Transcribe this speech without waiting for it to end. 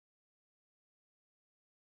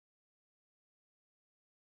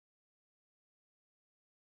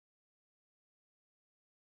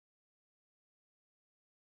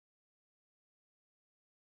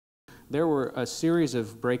there were a series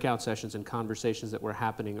of breakout sessions and conversations that were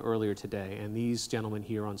happening earlier today, and these gentlemen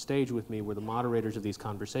here on stage with me were the moderators of these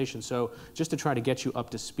conversations. So just to try to get you up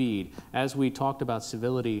to speed, as we talked about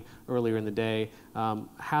civility earlier in the day,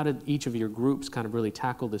 how did each of your groups kind of really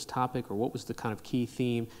tackle this topic, or what was the kind of key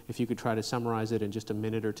theme? If you could try to summarize it in just a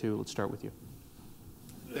minute or two. Let's start with you.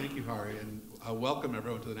 Thank you, Hari, and welcome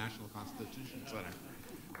everyone to the National Constitution Center.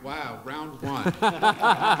 Wow, round one.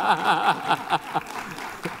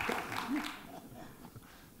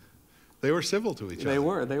 They were civil to each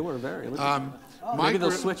other. They were very. Maybe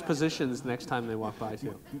they'll switch positions next time they walk by,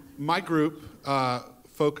 too. My group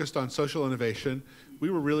focused on social innovation. We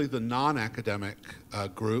were really the non-academic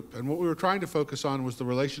group, and what we were trying to focus on was the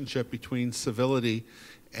relationship between civility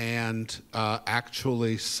and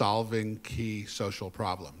actually solving key social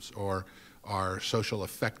problems, or our social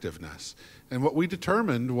effectiveness. And what we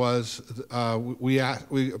determined was we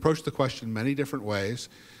approached the question many different ways,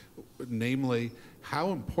 namely,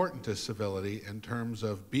 how important is civility in terms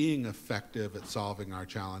of being effective at solving our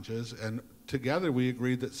challenges? And together we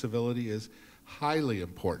agreed that civility is highly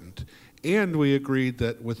important. And we agreed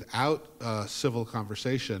that without civil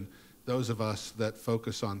conversation, those of us that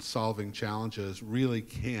focus on solving challenges really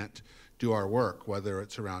can't do our work, whether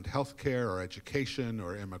it's around healthcare or education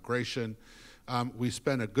or immigration. We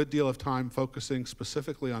spent a good deal of time focusing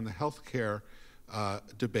specifically on the healthcare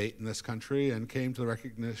debate in this country, and came to the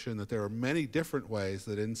recognition that there are many different ways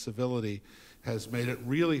that incivility has made it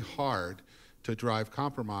really hard to drive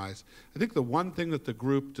compromise. I think the one thing that the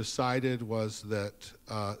group decided was that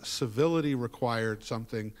civility required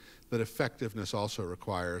something that effectiveness also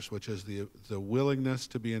requires, which is the willingness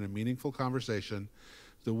to be in a meaningful conversation,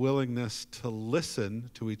 the willingness to listen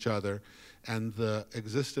to each other, and the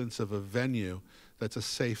existence of a venue that's a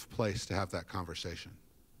safe place to have that conversation.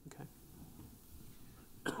 Okay.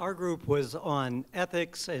 Our group was on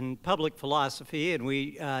ethics and public philosophy, and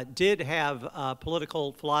we did have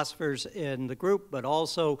political philosophers in the group, but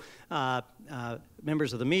also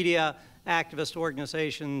members of the media, activist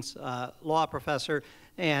organizations, law professor,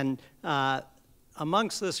 and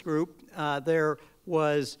amongst this group there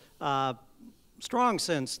was strong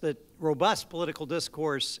sense that robust political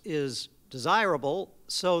discourse is desirable,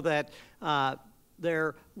 so that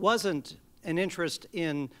there wasn't an interest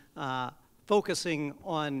in focusing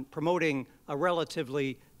on promoting a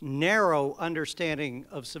relatively narrow understanding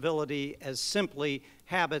of civility as simply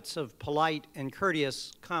habits of polite and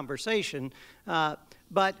courteous conversation,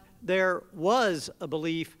 but there was a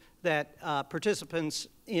belief that participants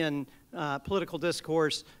in political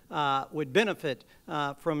discourse would benefit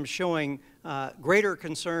from showing greater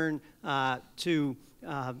concern to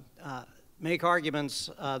make arguments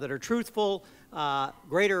that are truthful,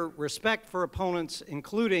 greater respect for opponents,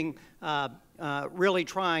 including really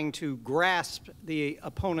trying to grasp the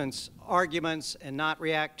opponent's arguments and not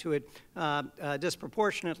react to it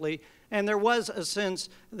disproportionately. And there was a sense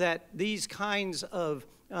that these kinds of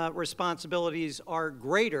responsibilities are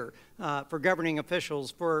greater for governing officials,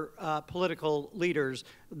 for political leaders.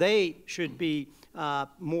 They should be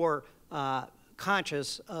more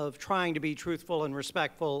conscious of trying to be truthful and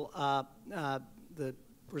respectful. The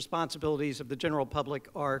responsibilities of the general public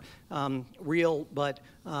are real but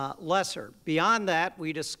lesser. Beyond that,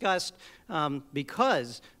 we discussed,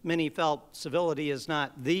 because many felt civility is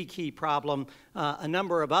not the key problem, a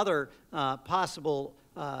number of other possible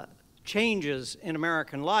changes in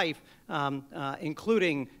American life,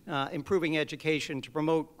 including improving education to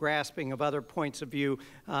promote grasping of other points of view.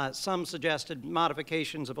 Some suggested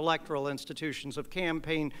modifications of electoral institutions, of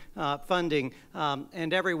campaign funding,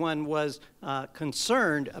 and everyone was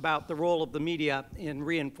concerned about the role of the media in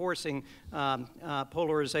reinforcing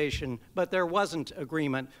polarization. But there wasn't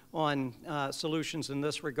agreement on solutions in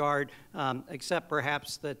this regard, except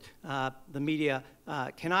perhaps that the media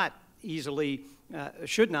cannot easily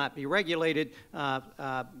should not be regulated.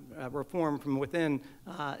 Reform from within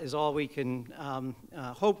is all we can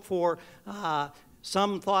hope for.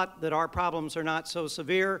 Some thought that our problems are not so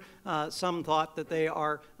severe. Some thought that they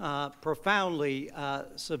are profoundly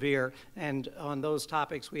severe. And on those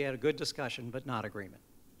topics, we had a good discussion, but not agreement.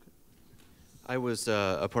 I was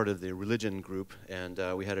a part of the religion group, and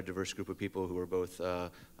we had a diverse group of people who were both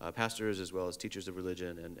pastors as well as teachers of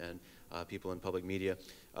religion, and people in public media.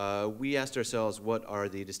 We asked ourselves, what are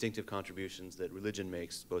the distinctive contributions that religion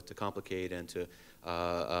makes, both to complicate and to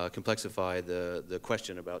complexify the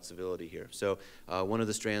question about civility here. So one of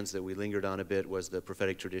the strands that we lingered on a bit was the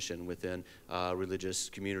prophetic tradition within religious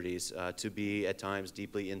communities to be at times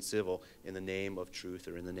deeply incivil in the name of truth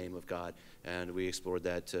or in the name of God. And we explored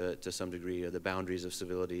that to some degree, the boundaries of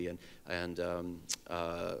civility and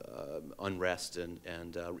unrest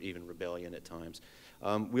and even rebellion at times.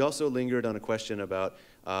 We also lingered on a question about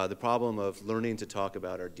the problem of learning to talk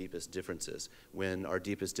about our deepest differences, when our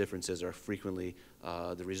deepest differences are frequently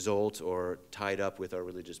the result or tied up with our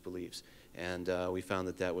religious beliefs. And we found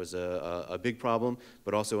that that was a big problem,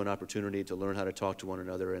 but also an opportunity to learn how to talk to one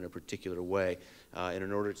another in a particular way. And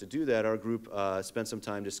in order to do that, our group spent some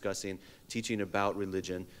time discussing teaching about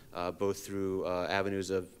religion, both through avenues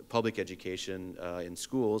of public education in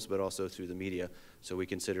schools, but also through the media. So we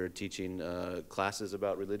considered teaching classes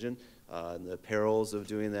about religion, and the perils of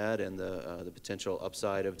doing that and the potential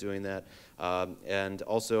upside of doing that, and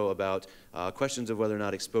also about questions of whether or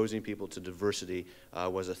not exposing people to diversity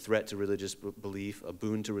was a threat to religious belief, a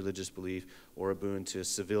boon to religious belief, or a boon to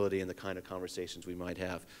civility and the kind of conversations we might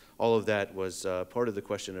have. All of that was part of the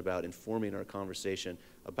question about informing our conversation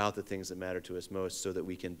about the things that matter to us most, so that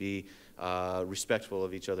we can be respectful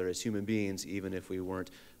of each other as human beings, even if we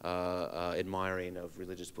weren't admiring of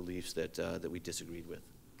religious beliefs that we disagreed with.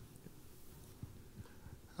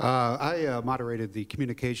 I moderated the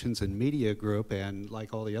communications and media group, and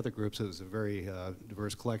like all the other groups, it was a very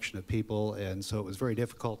diverse collection of people, and so it was very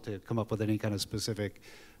difficult to come up with any kind of specific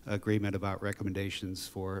agreement about recommendations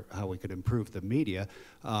for how we could improve the media.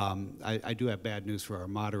 I do have bad news for our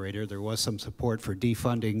moderator. There was some support for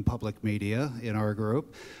defunding public media in our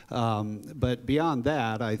group, but beyond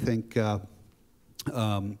that, I think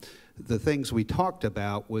the things we talked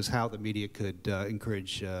about was how the media could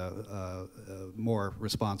encourage more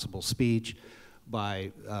responsible speech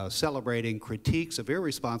by celebrating critiques of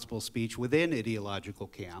irresponsible speech within ideological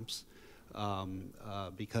camps.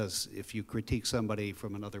 Because if you critique somebody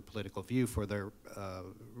from another political view for their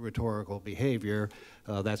rhetorical behavior,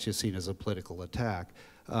 that's just seen as a political attack.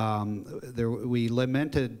 We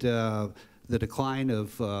lamented the decline of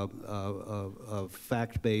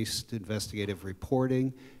fact-based investigative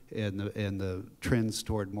reporting and the trends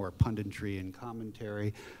toward more punditry and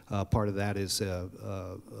commentary. Part of that is a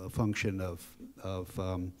function of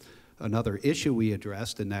another issue we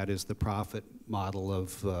addressed, and that is the profit model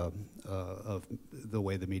of the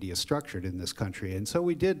way the media is structured in this country. And so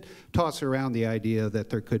we did toss around the idea that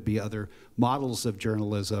there could be other models of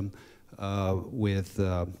journalism with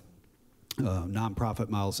nonprofit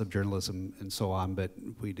models of journalism and so on, but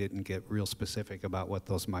we didn't get real specific about what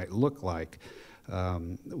those might look like.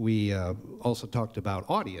 We also talked about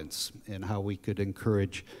audience and how we could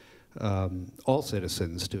encourage all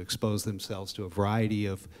citizens to expose themselves to a variety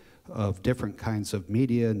of different kinds of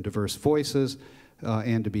media and diverse voices,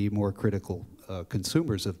 and to be more critical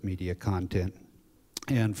consumers of media content.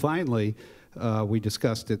 And finally, we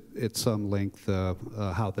discussed at some length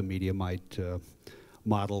how the media might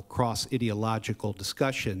model cross-ideological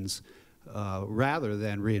discussions rather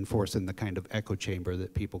than reinforcing the kind of echo chamber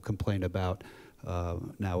that people complain about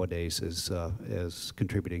nowadays as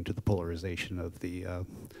contributing to the polarization of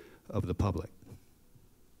the public.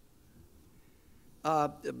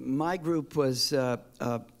 My group was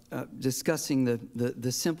discussing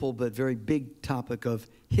the simple but very big topic of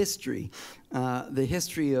history, the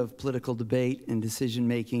history of political debate and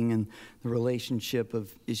decision-making and the relationship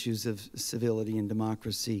of issues of civility and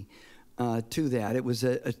democracy to that. It was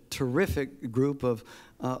a terrific group of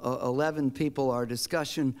 11 people. Our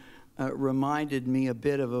discussion reminded me a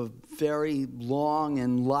bit of a very long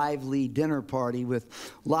and lively dinner party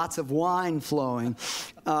with lots of wine flowing.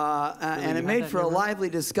 And it made for a lively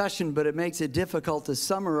discussion, but it makes it difficult to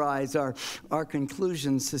summarize our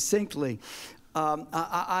conclusions succinctly.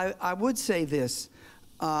 I would say this,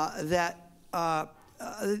 that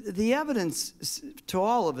the evidence to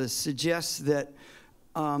all of us suggests that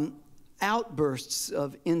outbursts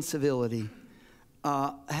of incivility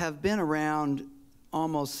have been around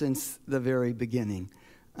almost since the very beginning.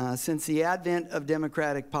 Since the advent of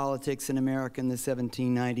democratic politics in America in the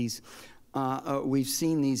 1790s, we've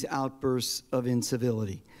seen these outbursts of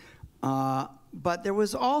incivility. But there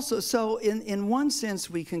was also, so in one sense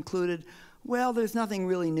we concluded, well, there's nothing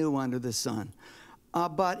really new under the sun.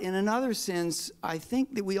 But in another sense, I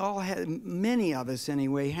think that we all had, many of us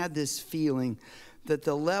anyway, had this feeling that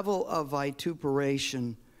the level of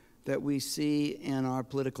vituperation that we see in our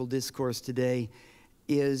political discourse today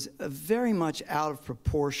is very much out of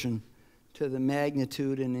proportion to the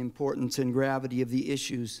magnitude and importance and gravity of the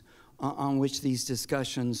issues on which these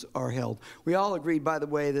discussions are held. We all agreed, by the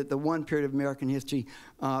way, that the one period of American history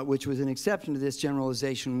which was an exception to this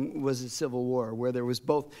generalization was the Civil War, where there was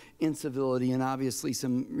both incivility and obviously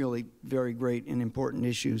some really very great and important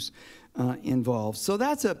issues involved. So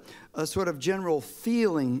that's a sort of general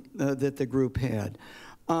feeling that the group had.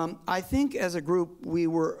 I think as a group we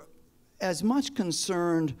were as much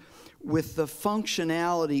concerned with the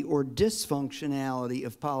functionality or dysfunctionality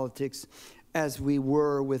of politics as we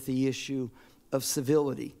were with the issue of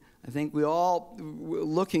civility. I think we all,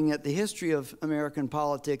 looking at the history of American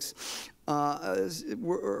politics,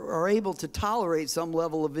 are able to tolerate some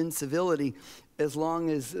level of incivility as long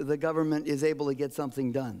as the government is able to get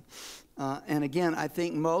something done. And again, I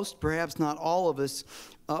think most, perhaps not all of us,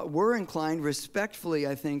 were inclined respectfully,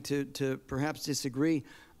 I think, to perhaps disagree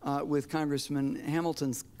with Congressman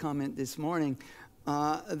Hamilton's comment this morning,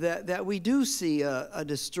 that we do see a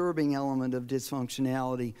disturbing element of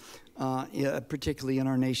dysfunctionality, particularly in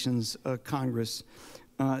our nation's Congress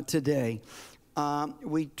today.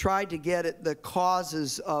 We tried to get at the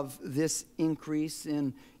causes of this increase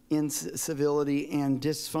in civility and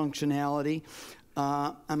dysfunctionality.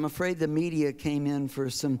 I'm afraid the media came in for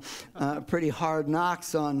some pretty hard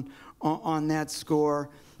knocks on that score.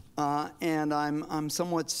 And I'm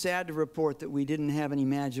somewhat sad to report that we didn't have any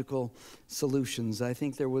magical solutions. I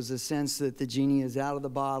think there was a sense that the genie is out of the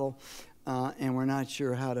bottle, and we're not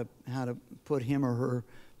sure how to put him or her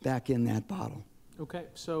back in that bottle. Okay,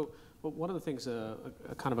 so one of the things,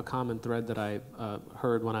 kind of a common thread that I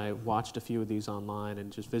heard when I watched a few of these online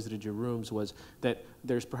and just visited your rooms was that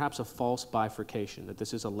there's perhaps a false bifurcation, that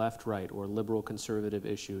this is a left-right or liberal-conservative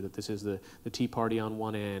issue, that this is the Tea Party on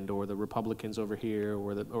one end or the Republicans over here,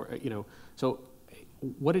 so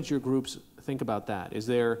what did your groups think about that? Is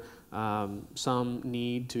there some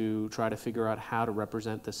need to try to figure out how to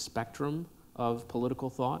represent the spectrum of political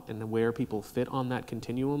thought and where people fit on that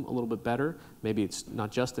continuum a little bit better? Maybe it's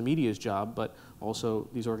not just the media's job, but also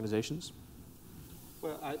these organizations?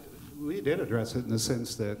 Well, we did address it in the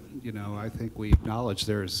sense that, I think we acknowledge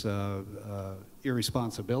there's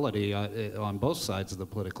irresponsibility on both sides of the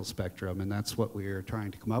political spectrum, and that's what we are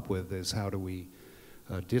trying to come up with, is how do we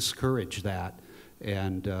discourage that.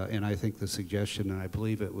 And I think the suggestion, and I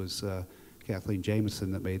believe it was Kathleen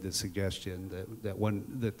Jameson that made the suggestion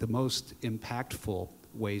that the most impactful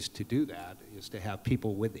ways to do that is to have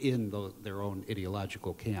people within their own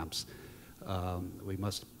ideological camps. We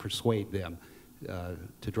must persuade them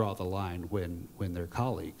to draw the line when their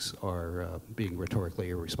colleagues are being rhetorically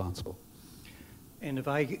irresponsible. And if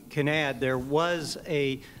I can add, there was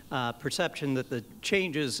a perception that the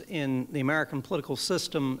changes in the American political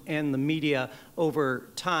system and the media over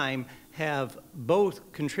time have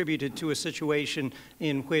both contributed to a situation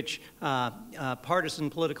in which partisan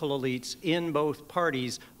political elites in both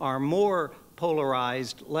parties are more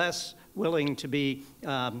polarized, less willing to be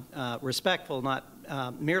respectful, not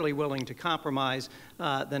merely willing to compromise,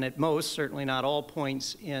 than at most, certainly not all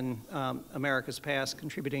points in America's past,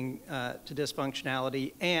 contributing to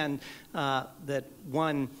dysfunctionality, and that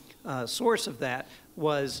one source of that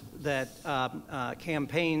was that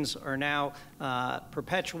campaigns are now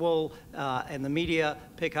perpetual, and the media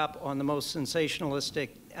pick up on the most sensationalistic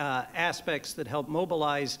aspects that help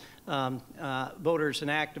mobilize voters and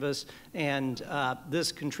activists, and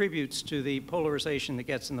this contributes to the polarization that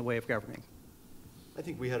gets in the way of governing. I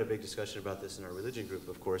think we had a big discussion about this in our religion group,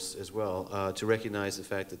 of course, as well, to recognize the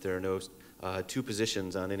fact that there are no two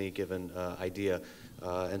positions on any given idea.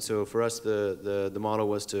 And so for us, the model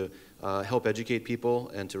was to help educate people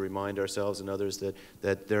and to remind ourselves and others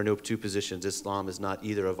that there are no two positions. Islam is not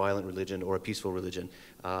either a violent religion or a peaceful religion.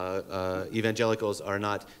 Evangelicals are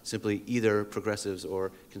not simply either progressives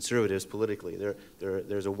or conservatives politically.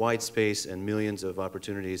 There's a wide space and millions of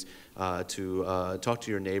opportunities to talk to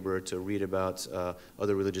your neighbor, to read about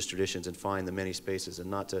other religious traditions and find the many spaces, and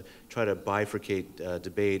not to try to bifurcate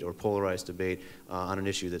debate or polarize debate on an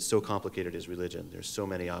issue that's so complicated as religion. There's so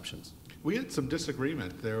many options. We had some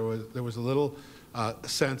disagreement. There was a little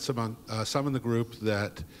sense among some in the group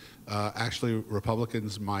that actually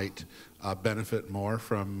Republicans might benefit more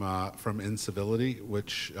from incivility,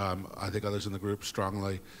 which I think others in the group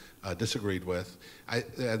strongly disagreed with,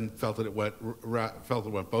 and felt that it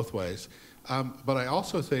went both ways. But I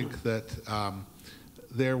also think that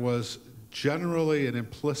there was generally an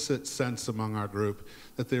implicit sense among our group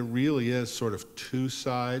that there really is sort of two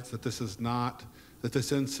sides, that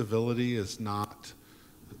this incivility is not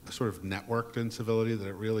a sort of networked incivility, that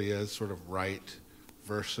it really is sort of right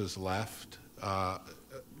versus left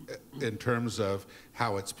in terms of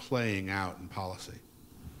how it's playing out in policy.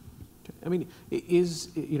 I mean, is,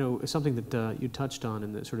 something that you touched on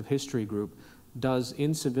in the sort of history group, does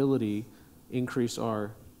incivility increase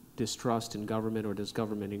our distrust in government, or does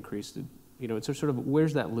government increase the, it's sort of,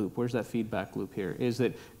 where's that loop? Where's that feedback loop here? Is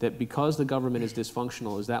that because the government is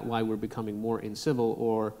dysfunctional, is that why we're becoming more incivil,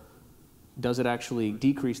 or does it actually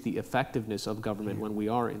decrease the effectiveness of government when we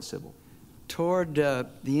are incivil? Toward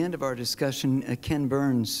the end of our discussion, Ken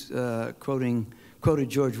Burns quoted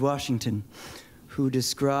George Washington, who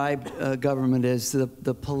described government as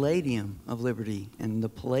the palladium of liberty and the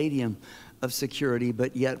palladium of security,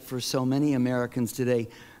 but yet for so many Americans today,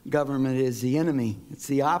 government is the enemy. It's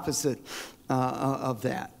the opposite of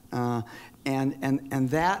that. And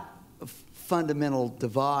that fundamental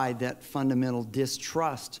divide, that fundamental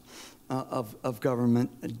distrust of government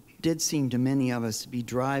did seem to many of us to be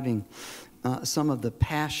driving some of the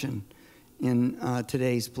passion in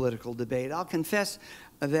today's political debate. I'll confess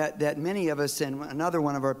that many of us, and another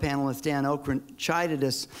one of our panelists, Dan Okren, chided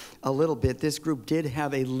us a little bit. This group did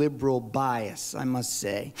have a liberal bias, I must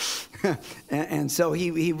say. And so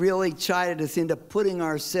he really chided us into putting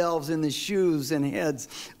ourselves in the shoes and heads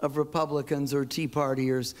of Republicans or Tea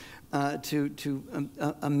Partiers to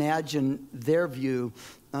imagine their view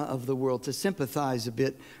of the world, to sympathize a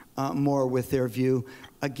bit more with their view.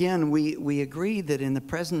 Again, we agree that in the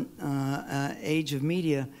present age of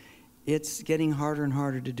media, it's getting harder and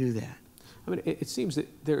harder to do that. I mean, it seems that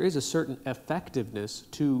there is a certain effectiveness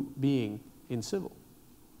to being incivil,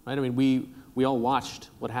 right? I mean, we all watched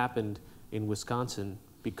what happened in Wisconsin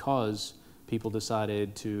because people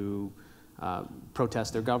decided to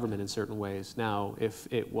protest their government in certain ways. Now, if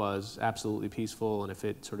it was absolutely peaceful and if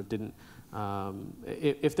it sort of didn't,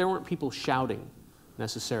 if there weren't people shouting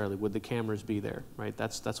necessarily, would the cameras be there, right?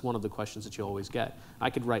 That's one of the questions that you always get. I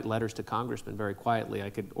could write letters to congressmen very quietly. I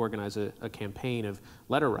could organize a campaign of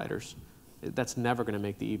letter writers. That's never going to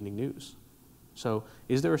make the evening news. So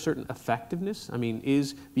is there a certain effectiveness? I mean,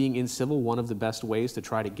 is being incivil one of the best ways to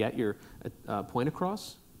try to get your point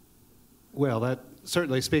across? Well, that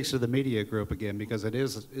certainly speaks to the media group again, because it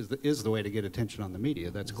is the way to get attention on the media.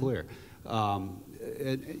 That's clear.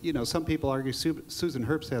 Some people argue. Susan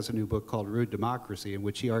Herbst has a new book called Rude Democracy, in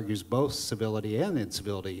which she argues both civility and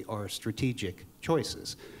incivility are strategic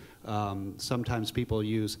choices. Sometimes people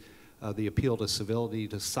use the appeal to civility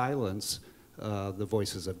to silence the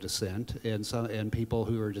voices of dissent, and people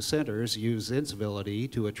who are dissenters use incivility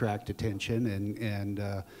to attract attention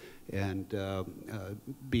and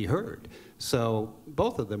be heard. So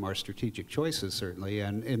both of them are strategic choices, certainly,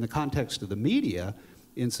 and in the context of the media,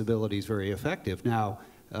 incivility is very effective. Now,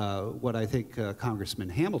 what I think Congressman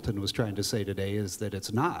Hamilton was trying to say today is that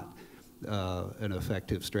it's not an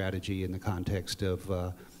effective strategy in the context of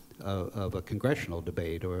a congressional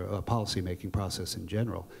debate or a policymaking process in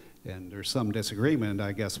general. And there's some disagreement,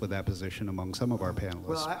 I guess, with that position among some of our panelists.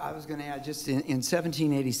 Well, I was going to add, just in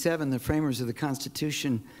 1787, the framers of the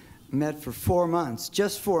Constitution met for 4 months,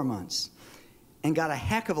 just 4 months, and got a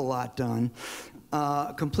heck of a lot done,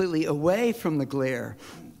 completely away from the glare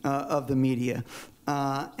of the media,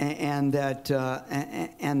 and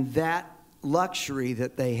that luxury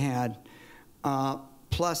that they had,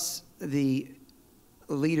 plus the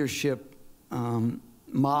leadership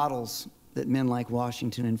models that men like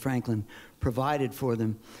Washington and Franklin provided for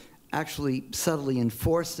them, actually subtly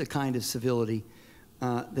enforced a kind of civility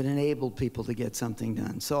that enabled people to get something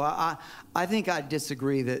done. So I think I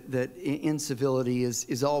disagree that incivility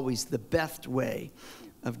is always the best way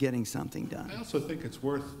of getting something done. I also think it's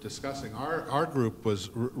worth discussing. Our group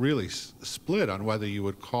was really split on whether you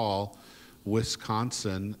would call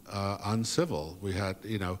Wisconsin uncivil. We had,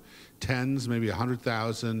 tens, maybe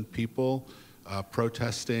 100,000 people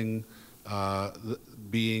protesting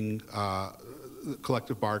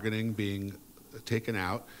collective bargaining being taken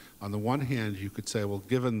out. On the one hand, you could say, well,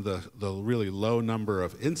 given the really low number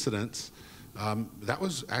of incidents, that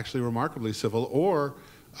was actually remarkably civil. Or,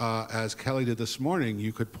 as Kelly did this morning,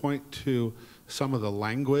 you could point to some of the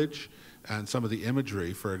language and some of the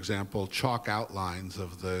imagery, for example, chalk outlines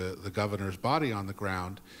of the governor's body on the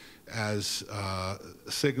ground as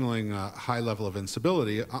signaling a high level of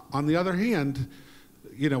incivility. On the other hand,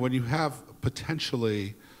 when you have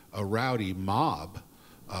potentially a rowdy mob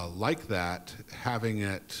like that, having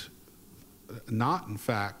it not in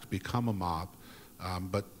fact become a mob,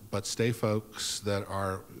 but stay folks that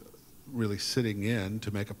are really sitting in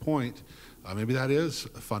to make a point, maybe that is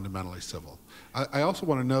fundamentally civil. I also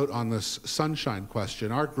want to note on this sunshine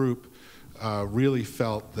question, our group really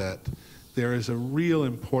felt that there is a real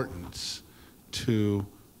importance to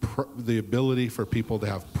the ability for people to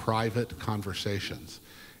have private conversations.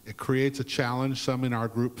 It creates a challenge. Some in our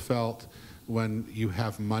group felt when you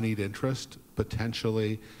have moneyed interest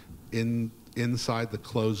potentially inside the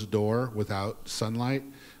closed door without sunlight.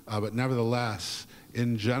 But nevertheless,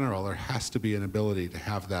 in general, there has to be an ability to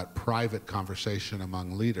have that private conversation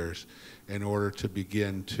among leaders in order to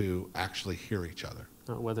begin to actually hear each other.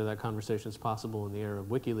 Whether that conversation is possible in the era of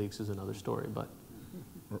WikiLeaks is another story, but.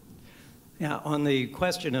 Yeah, on the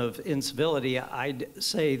question of incivility, I'd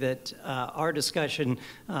say that our discussion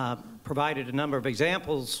provided a number of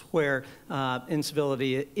examples where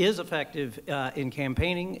incivility is effective in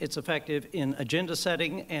campaigning, it's effective in agenda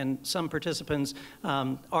setting, and some participants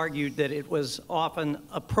argued that it was often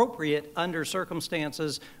appropriate under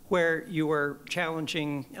circumstances where you were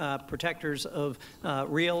challenging protectors of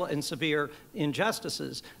real and severe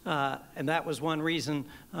injustices. And that was one reason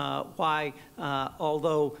why,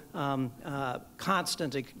 although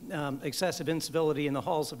constant excessive incivility in the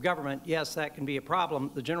halls of government, yes, that can be a problem,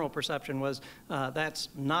 the general perception was that's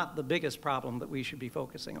not the biggest problem that we should be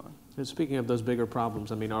focusing on. And speaking of those bigger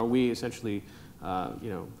problems, I mean, are we essentially,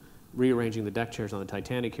 rearranging the deck chairs on the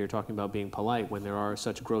Titanic here, talking about being polite when there are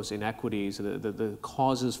such gross inequities, the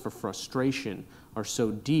causes for frustration are so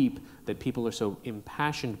deep that people are so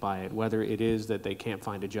impassioned by it, whether it is that they can't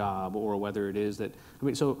find a job or whether it is that, I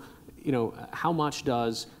mean, so, how much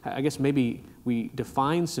does, I guess maybe we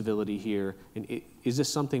define civility here, and is this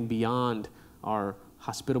something beyond our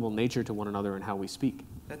hospitable nature to one another and how we speak?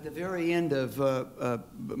 At the very end of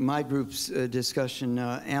my group's discussion,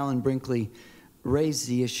 Alan Brinkley raised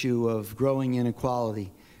the issue of growing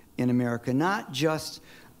inequality in America, not just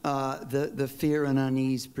the fear and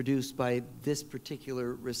unease produced by this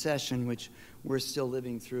particular recession, which we're still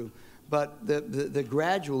living through, but the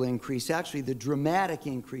gradual increase, actually the dramatic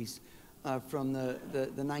increase from the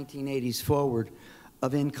 1980s forward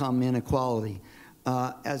of income inequality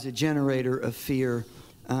as a generator of fear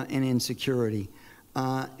and insecurity.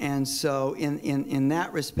 And so in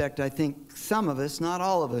that respect, I think some of us, not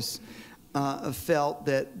all of us, felt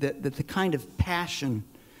that the kind of passion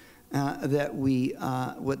that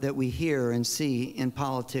we hear and see in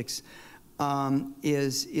politics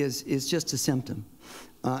is just a symptom,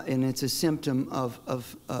 and it's a symptom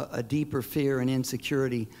of a deeper fear and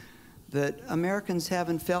insecurity that Americans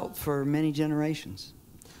haven't felt for many generations.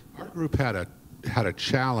 Our group had a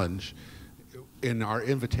challenge in our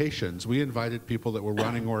invitations. We invited people that were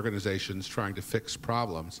running organizations trying to fix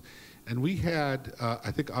problems. And we had,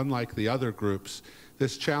 I think unlike the other groups,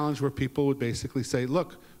 this challenge where people would basically say,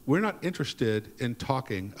 look, we're not interested in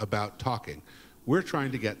talking about talking. We're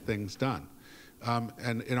trying to get things done.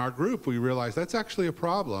 And in our group, we realized that's actually a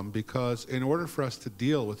problem because in order for us to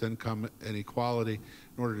deal with income inequality,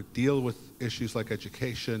 in order to deal with issues like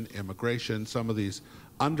education, immigration, some of these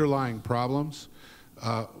underlying problems,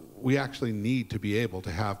 we actually need to be able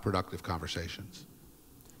to have productive conversations.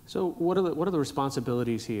 So what are the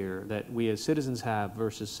responsibilities here that we as citizens have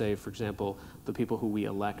versus, say, for example, the people who we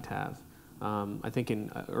elect have? I think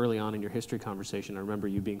early on in your history conversation, I remember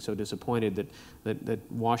you being so disappointed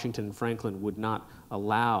that Washington and Franklin would not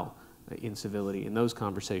allow incivility in those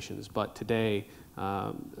conversations, but today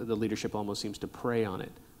the leadership almost seems to prey on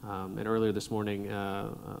it. And earlier this morning,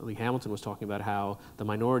 Lee Hamilton was talking about how the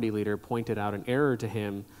minority leader pointed out an error to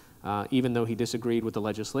him, even though he disagreed with the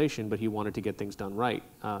legislation, but he wanted to get things done right.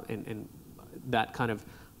 And that kind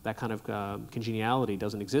of congeniality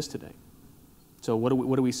doesn't exist today. So what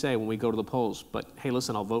do we say when we go to the polls? But hey,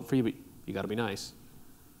 listen, I'll vote for you, but you got to be nice.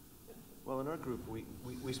 Well, in our group,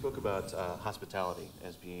 we spoke about hospitality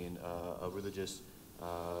as being a religious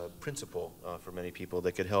principle for many people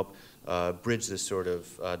that could help bridge this sort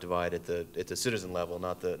of divide at the citizen level,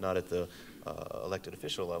 not at the elected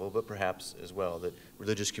official level, but perhaps as well that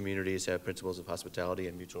religious communities have principles of hospitality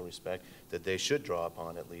and mutual respect that they should draw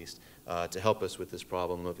upon at least to help us with this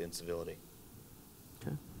problem of incivility.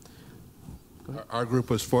 Okay. Our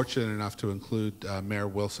group was fortunate enough to include Mayor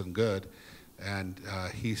Wilson Goode, and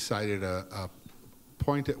he cited a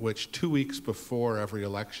point at which 2 weeks before every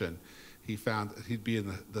election, he found that he'd be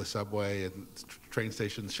in the subway and train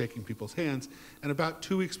stations shaking people's hands, and about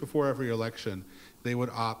 2 weeks before every election, they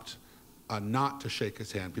would opt not to shake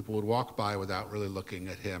his hand. People would walk by without really looking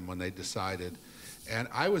at him when they decided. And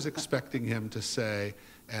I was expecting him to say,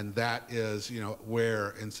 and that is,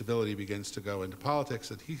 where incivility begins to go into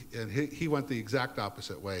politics. And he went the exact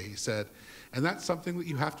opposite way. He said, and that's something that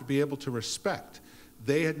you have to be able to respect.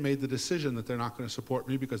 They had made the decision that they're not going to support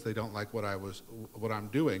me because they don't like what I'm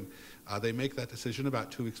doing. They make that decision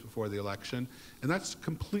about 2 weeks before the election, and that's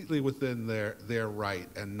completely within their right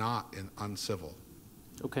and not uncivil.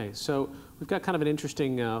 Okay, so we've got kind of an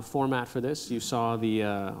interesting format for this. You saw the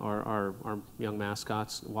our young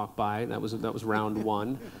mascots walk by. That was round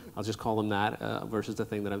one. I'll just call them that versus the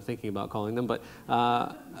thing that I'm thinking about calling them. But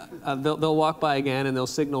they'll walk by again and they'll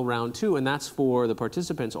signal round two, and that's for the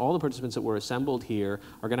participants. All the participants that were assembled here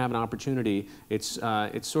are going to have an opportunity. It's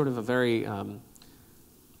sort of a very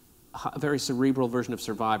cerebral version of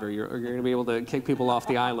Survivor. You're going to be able to kick people off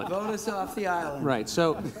the island. Vote us off the island. Right.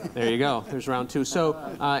 So there you go. There's round two.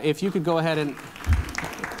 So if you could go ahead and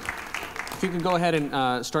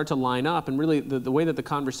start to line up, and really the way that the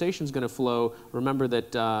conversation is going to flow. Remember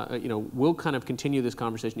that we'll kind of continue this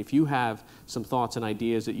conversation. If you have some thoughts and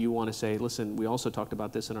ideas that you want to say, listen, we also talked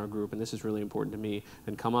about this in our group, and this is really important to me,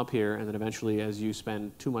 then come up here, and then eventually, as you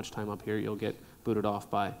spend too much time up here, you'll get booted off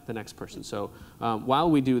by the next person. So while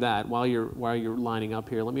we do that, while you're lining up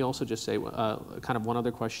here, let me also just say kind of one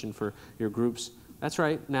other question for your groups. That's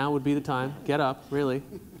right, now would be the time. Get up, really.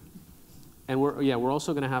 And we're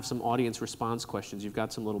also going to have some audience response questions. You've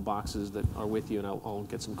got some little boxes that are with you, and I'll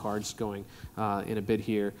get some cards going in a bit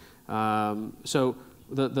here. So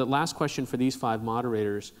the last question for these 5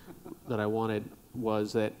 moderators that I wanted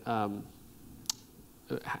was that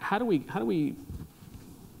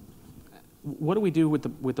what do we do with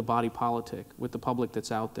the body politic, with the public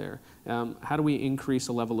that's out there? How do we increase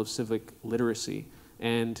a level of civic literacy?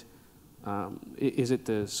 And is it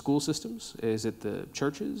the school systems? Is it the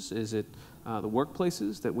churches? Is it the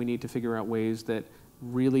workplaces that we need to figure out ways that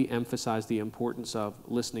really emphasize the importance of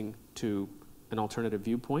listening to an alternative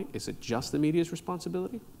viewpoint? Is it just the media's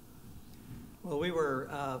responsibility? Well, we were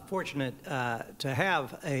fortunate to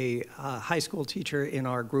have a high school teacher in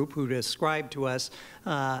our group who described to us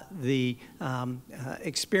the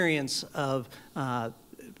experience of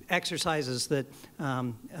exercises that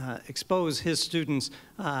expose his students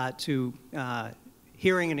to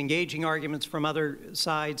hearing and engaging arguments from other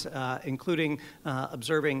sides, including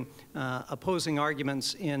observing opposing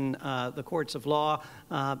arguments in the courts of law.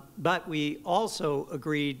 But we also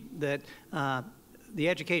agreed that the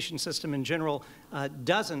education system in general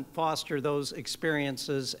doesn't foster those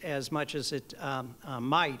experiences as much as it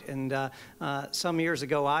might. And some years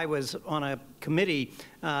ago, I was on a committee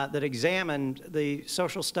that examined the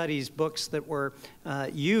social studies books that were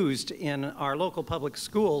used in our local public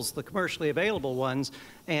schools, the commercially available ones,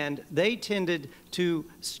 and they tended to,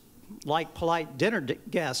 like polite dinner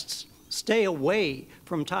guests, stay away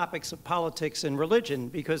from topics of politics and religion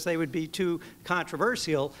because they would be too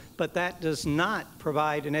controversial, but that does not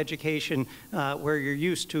provide an education where you're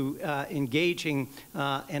used to engaging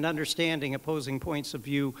and understanding opposing points of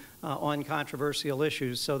view on controversial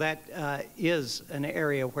issues. So that is an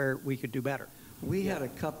area where we could do better. We had a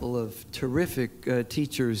couple of terrific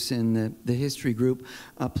teachers in the history group,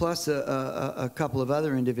 plus a couple of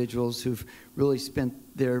other individuals who've really spent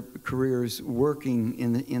their careers working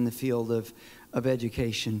in the field of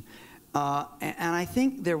education. And I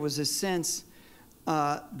think there was a sense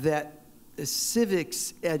that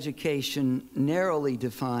civics education, narrowly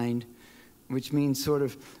defined, which means sort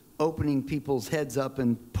of opening people's heads up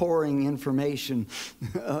and pouring information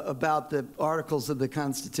about the articles of the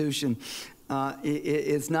Constitution,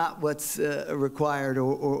 is not what's required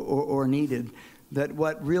or needed. That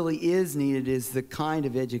what really is needed is the kind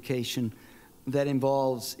of education that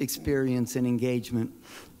involves experience and engagement.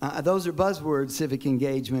 Those are buzzwords, civic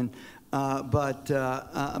engagement, but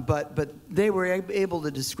they were able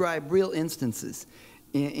to describe real instances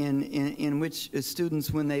in which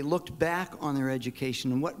students, when they looked back on their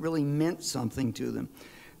education and what really meant something to them,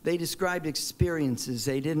 they described experiences.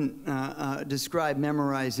 They didn't describe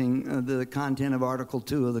memorizing the content of Article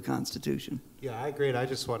 2 of the Constitution. Yeah, I agree. And I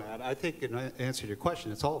just want to add, I think in answer to your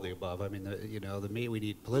question, it's all of the above. I mean, we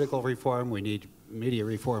need political reform, we need media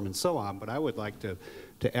reform, and so on. But I would like to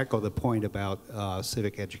echo the point about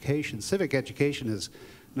civic education. Civic education is,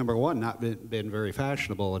 number one, not been very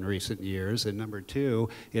fashionable in recent years, and number two,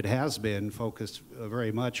 it has been focused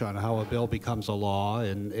very much on how a bill becomes a law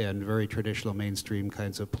and very traditional mainstream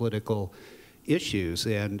kinds of political issues.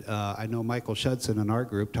 And I know Michael Shudson in our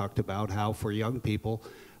group talked about how for young people,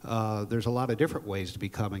 there's a lot of different ways to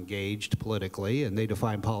become engaged politically, and they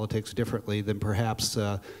define politics differently than perhaps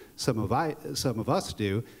some of us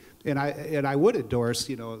do. And I would endorse,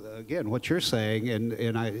 again, what you're saying, and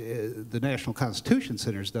the National Constitution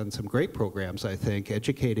Center's done some great programs, I think,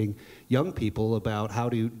 educating young people about how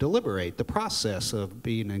to deliberate. The process of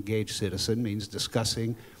being an engaged citizen means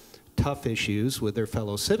discussing tough issues with their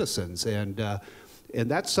fellow citizens, and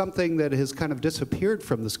that's something that has kind of disappeared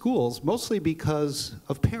from the schools, mostly because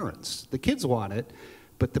of parents. The kids want it,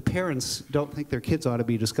 but the parents don't think their kids ought to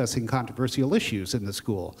be discussing controversial issues in the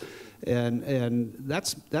school. And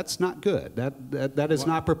that's not good. That is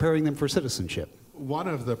not preparing them for citizenship. One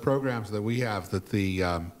of the programs that we have that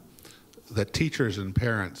that teachers and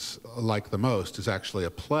parents like the most is actually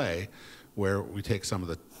a play where we take some of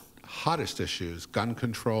the hottest issues, gun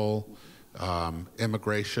control,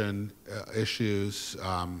 immigration issues,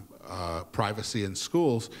 privacy in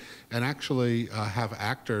schools, and actually have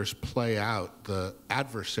actors play out the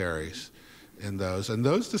adversaries in those. And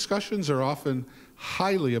those discussions are often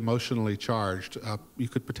highly emotionally charged. You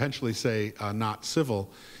could potentially say not civil,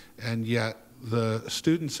 and yet the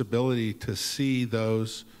students' ability to see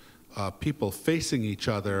those people facing each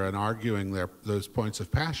other and arguing those points of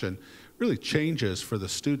passion really changes for the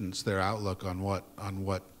students their outlook on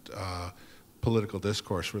what political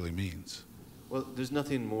discourse really means. Well, there's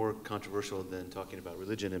nothing more controversial than talking about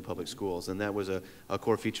religion in public schools, and that was a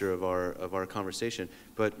core feature of our conversation.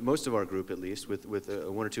 But most of our group, at least, with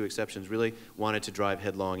one or two exceptions, really wanted to drive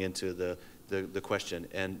headlong into the question,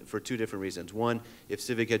 and for two different reasons. One, if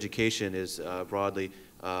civic education is broadly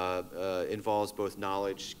involves both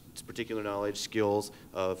knowledge, particular knowledge, skills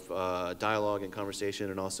of dialogue and conversation,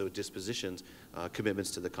 and also dispositions,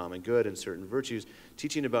 commitments to the common good and certain virtues,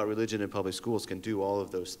 teaching about religion in public schools can do all of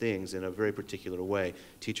those things in a very particular way.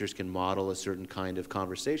 Teachers can model a certain kind of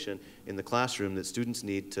conversation in the classroom that students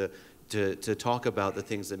need to talk about the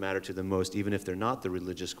things that matter to them most, even if they're not the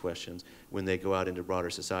religious questions, when they go out into broader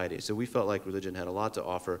society. So we felt like religion had a lot to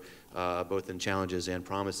offer, both in challenges and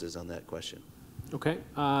promises on that question. Okay,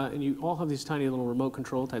 and you all have these tiny little remote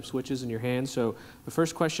control type switches in your hands. So the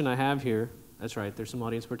first question I have here, that's right, there's some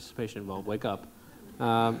audience participation involved. Wake up.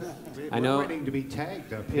 I know. We're waiting to be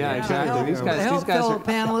tagged up here. Yeah, exactly. These guys fellow are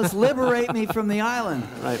panelists, liberate me from the island.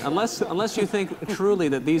 right. Unless you think truly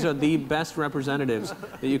that these are the best representatives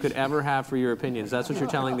that you could ever have for your opinions. That's what you're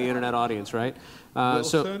telling the internet audience, right?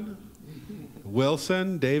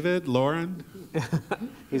 Wilson, David, Lauren.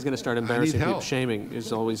 He's going to start embarrassing people. Help. Shaming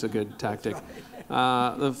is always a good tactic.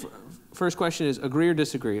 The first question is, agree or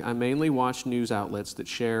disagree? I mainly watch news outlets that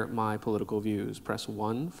share my political views. Press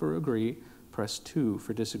 1 for agree, press 2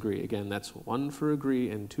 for disagree. Again, that's 1 for agree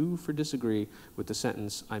and 2 for disagree with the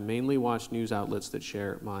sentence, I mainly watch news outlets that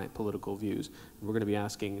share my political views. And we're going to be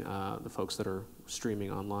asking the folks that are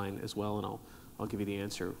streaming online as well, and I'll give you the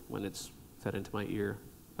answer when it's fed into my ear.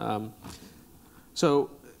 So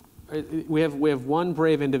we have one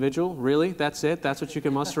brave individual. Really? That's it? That's what you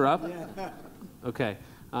can muster up? Okay.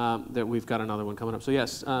 That we've got another one coming up. So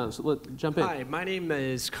yes, so jump in. Hi, my name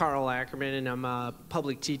is Carl Ackerman, and I'm a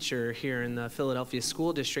public teacher here in the Philadelphia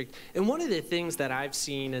School District. And one of the things that I've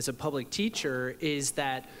seen as a public teacher is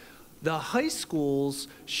that the high schools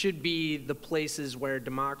should be the places where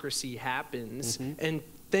democracy happens. Mm-hmm. And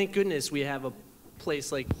thank goodness we have a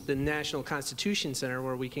place like the National Constitution Center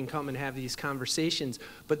where we can come and have these conversations.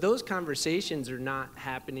 But those conversations are not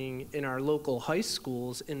happening in our local high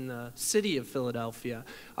schools in the city of Philadelphia.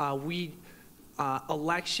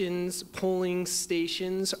 Elections, polling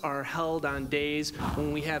stations are held on days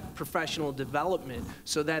when we have professional development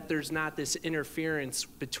so that there's not this interference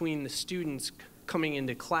between the students coming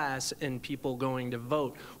into class and people going to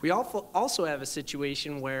vote. We also have a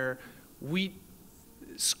situation where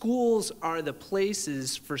schools are the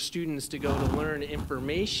places for students to go to learn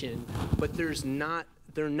information, but they're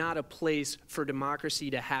not a place for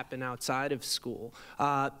democracy to happen outside of school.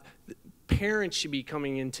 Parents should be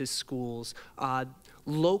coming into schools.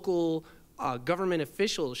 Local government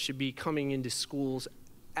officials should be coming into schools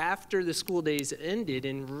after the school days ended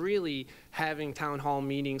and really having town hall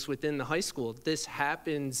meetings within the high school. This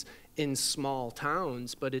happens in small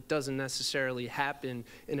towns, but it doesn't necessarily happen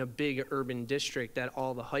in a big urban district at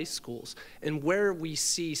all the high schools. And where we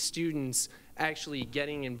see students actually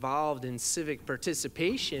getting involved in civic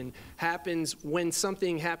participation happens when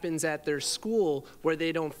something happens at their school where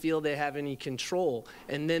they don't feel they have any control,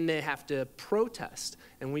 and then they have to protest.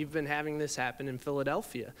 And we've been having this happen in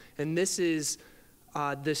Philadelphia. And this is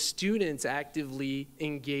the students actively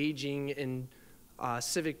engaging in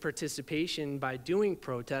civic participation by doing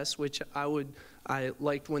protests, which I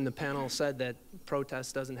liked when the panel said that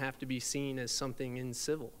protest doesn't have to be seen as something in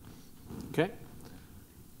civil. Okay.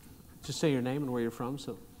 Just say your name and where you're from.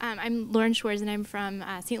 So I'm Lauren Schwartz, and I'm from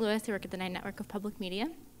St. Louis. I work at the 9 Network of Public Media,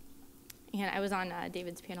 and I was on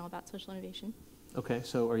David's panel about social innovation. Okay,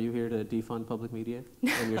 so are you here to defund public media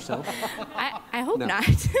and yourself? I hope not.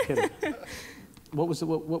 Kidding.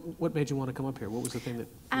 What made you want to come up here? What was the thing that?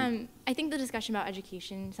 I think the discussion about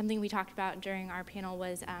education, something we talked about during our panel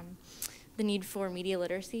was the need for media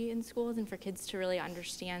literacy in schools and for kids to really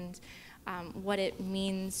understand what it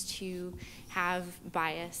means to have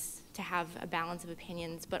bias, to have a balance of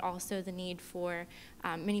opinions, but also the need for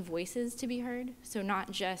many voices to be heard. So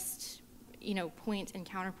not just, point and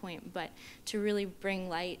counterpoint, but to really bring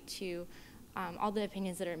light to all the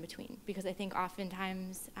opinions that are in between. Because I think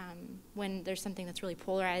oftentimes when there's something that's really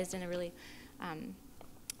polarized and a really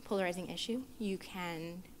polarizing issue, you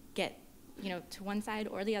can get, to one side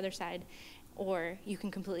or the other side, or you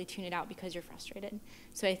can completely tune it out because you're frustrated.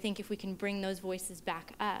 So I think if we can bring those voices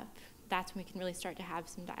back up, that's when we can really start to have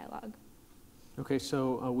some dialogue. Okay,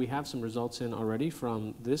 so we have some results in already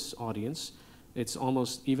from this audience. It's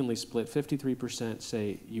almost evenly split. 53%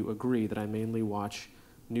 say you agree that I mainly watch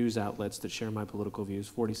news outlets that share my political views.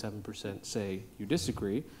 47% say you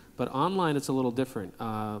disagree. But online, it's a little different.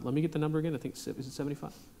 Let me get the number again. I think, is it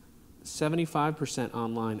 75? 75%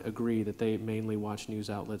 online agree that they mainly watch news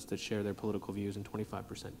outlets that share their political views, and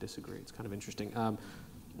 25% disagree. It's kind of interesting.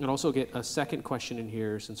 And also get a second question in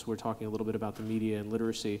here, since we're talking a little bit about the media and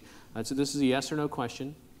literacy. So this is a yes or no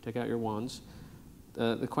question. Take out your wands.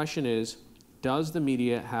 The question is, does the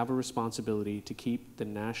media have a responsibility to keep the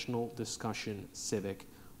national discussion civic?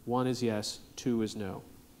 1 is yes, 2 is no.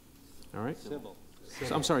 All right? Civil.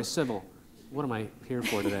 So, I'm sorry, civil. What am I here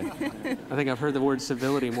for today? I think I've heard the word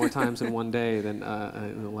civility more times in one day than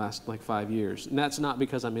in the last 5 years. And that's not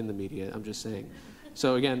because I'm in the media, I'm just saying.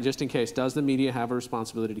 So again, just in case, does the media have a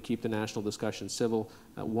responsibility to keep the national discussion civil?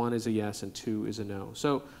 1 is a yes and 2 is a no.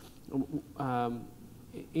 So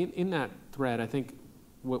in that thread, I think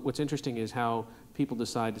what's interesting is how people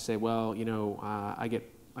decide to say, well,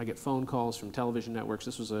 I get phone calls from television networks.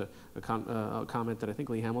 This was a comment that I think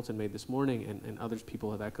Lee Hamilton made this morning, and others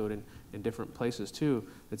people have echoed in different places too,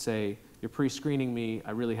 that say, you're pre-screening me,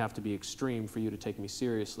 I really have to be extreme for you to take me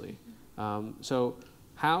seriously. So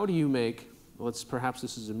how do you make, perhaps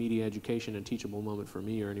this is a media education and teachable moment for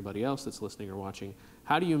me or anybody else that's listening or watching,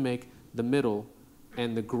 how do you make the middle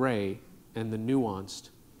and the gray and the nuanced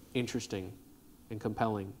interesting and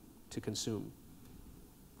compelling to consume?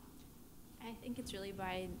 I think it's really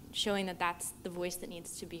by showing that that's the voice that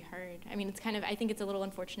needs to be heard. I mean, I think it's a little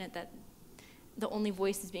unfortunate that the only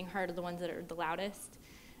voices being heard are the ones that are the loudest.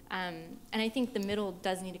 And I think the middle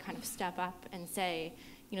does need to kind of step up and say,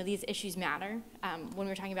 these issues matter. When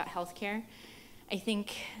we're talking about healthcare, I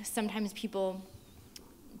think sometimes people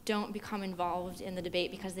don't become involved in the debate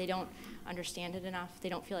because they don't understand it enough. They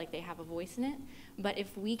don't feel like they have a voice in it. But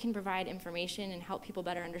if we can provide information and help people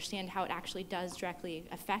better understand how it actually does directly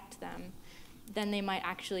affect them, then they might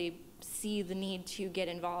actually see the need to get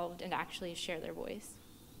involved and actually share their voice.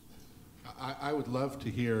 I would love to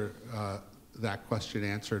hear that question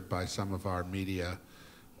answered by some of our media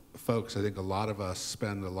folks. I think a lot of us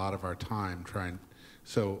spend a lot of our time trying.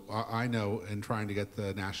 So I know in trying to get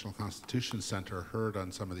the National Constitution Center heard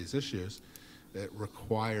on some of these issues, it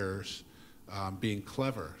requires being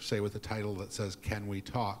clever, say with a title that says, "Can we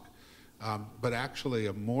talk?" But actually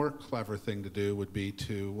a more clever thing to do would be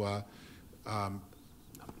to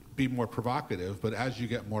be more provocative, but as you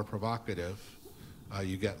get more provocative,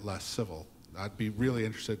 you get less civil. I'd be really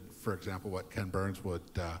interested, for example, what Ken Burns would,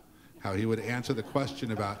 how he would answer the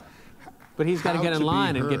question about. But he's got to get in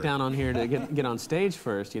line and get down on here to get on stage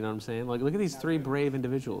first, you know what I'm saying? Look at these 3 brave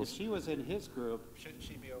individuals. If she was in his group, shouldn't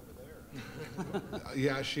she be over there?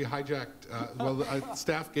 Yeah, she hijacked,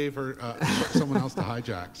 staff gave her someone else to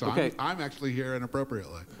hijack, so okay. I'm actually here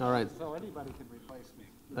inappropriately. All right. So anybody can replace me.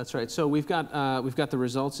 That's right. So we've got the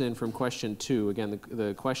results in from question 2. Again,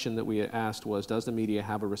 the question that we asked was, does the media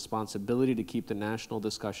have a responsibility to keep the national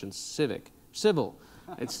discussion civil?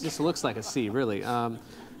 It just looks like a C, really.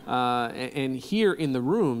 And here in the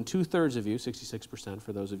room, 2/3 of you, 66%,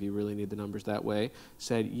 for those of you who really need the numbers that way,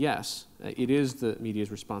 said yes, it is the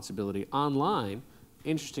media's responsibility. Online,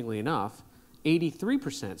 interestingly enough,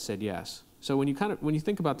 83% said yes. So when you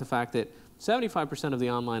think about the fact that 75% of the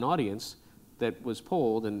online audience that was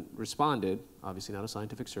polled and responded, obviously not a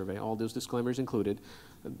scientific survey, all those disclaimers included,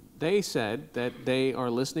 they said that they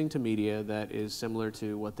are listening to media that is similar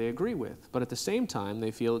to what they agree with. But at the same time,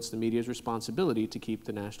 they feel it's the media's responsibility to keep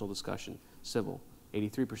the national discussion civil.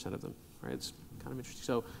 83% of them, right? It's kind of interesting.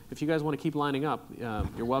 So if you guys want to keep lining up,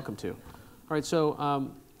 you're welcome to. All right,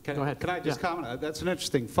 so go ahead. Can I just comment? That's an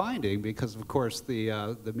interesting finding because, of course,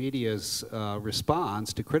 the media's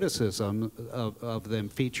response to criticism of them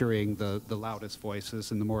featuring the loudest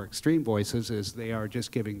voices and the more extreme voices is they are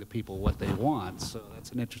just giving the people what they want. So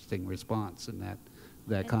that's an interesting response in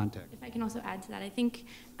that context. If I can also add to that, I think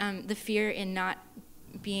the fear in not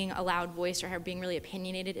being a loud voice or being really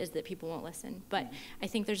opinionated is that people won't listen. But I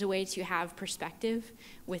think there's a way to have perspective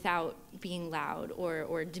without being loud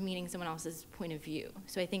or demeaning someone else's point of view.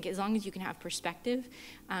 So I think as long as you can have perspective,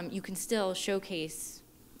 you can still showcase,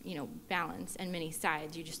 balance and many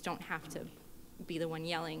sides. You just don't have to be the one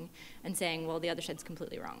yelling and saying, well, the other side's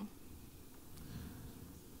completely wrong.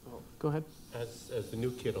 Oh, go ahead. As the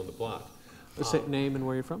new kid on the block. Say name and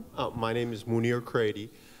where you're from. My name is Munir Crady.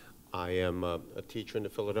 I am a teacher in the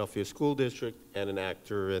Philadelphia School District and an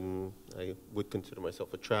actor, and I would consider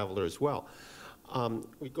myself a traveler as well.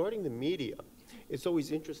 Regarding the media, it's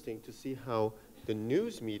always interesting to see how the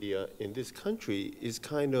news media in this country is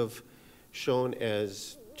kind of shown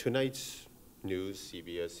as tonight's news,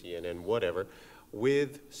 CBS, CNN, whatever,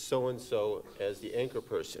 with so-and-so as the anchor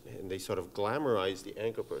person. And they sort of glamorize the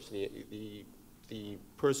anchor person. The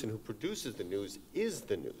person who produces the news is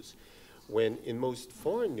the news. When in most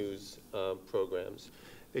foreign news programs,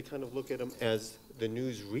 they kind of look at them as the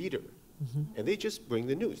news reader. And they just bring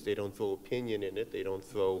the news. They don't throw opinion in it. They don't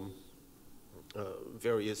throw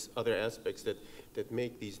various other aspects that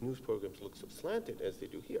make these news programs look so slanted as they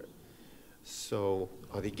do here. So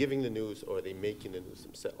are they giving the news, or are they making the news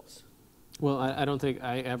themselves? Well, I don't think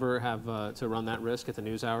I ever have to run that risk at the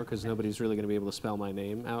NewsHour, because nobody's really going to be able to spell my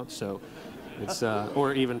name out, so it's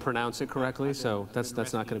or even pronounce it correctly. So that's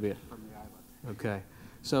not going to be it. Okay.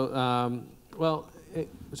 So,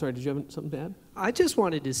 sorry, did you have something to add? I just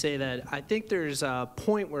wanted to say that I think there's a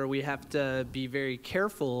point where we have to be very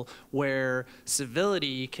careful where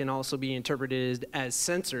civility can also be interpreted as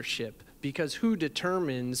censorship, because who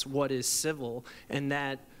determines what is civil? And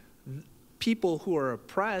that people who are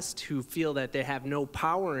oppressed, who feel that they have no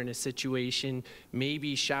power in a situation,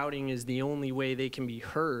 maybe shouting is the only way they can be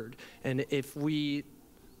heard. And if we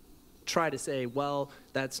try to say, well,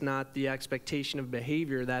 that's not the expectation of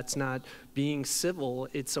behavior, that's not being civil,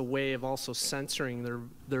 it's a way of also censoring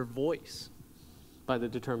their voice. By the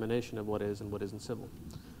determination of what is and what isn't civil.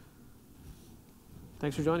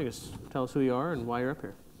 Thanks for joining us. Tell us who you are and why you're up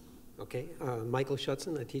here. Okay, Michael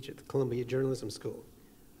Schutzen. I teach at the Columbia Journalism School.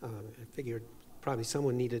 I figured probably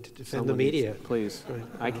someone needed to defend the media. Please. Right.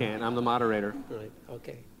 I can't. I'm the moderator. Right,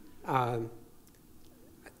 okay.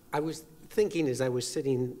 I was thinking as I was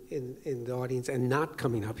sitting in the audience and not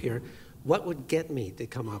coming up here, what would get me to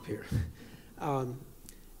come up here?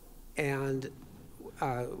 And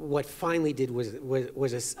what finally did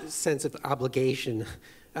was a sense of obligation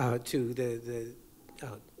to the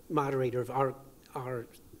moderator of our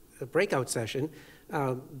breakout session.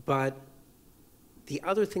 But the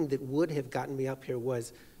other thing that would have gotten me up here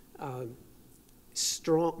was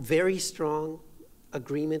very strong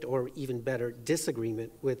agreement, or even better, disagreement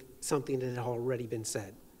with something that had already been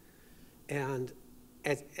said. And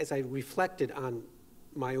as I reflected on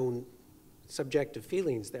my own subjective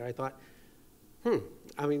feelings there, I thought,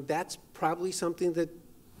 I mean, that's probably something that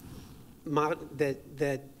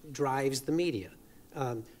drives the media.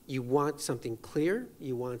 You want something clear,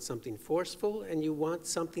 you want something forceful, and you want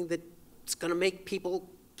something that's going to make people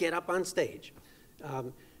get up on stage.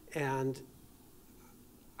 And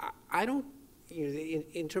I don't,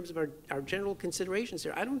 in terms of our general considerations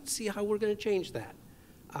here, I don't see how we're going to change that.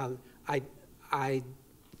 I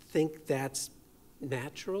think that's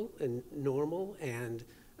natural and normal, and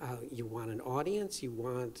you want an audience, you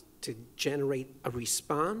want to generate a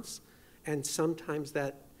response, and sometimes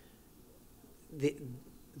that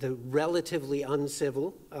the relatively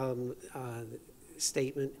uncivil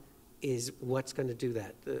statement is what's going to do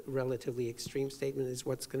that. The relatively extreme statement is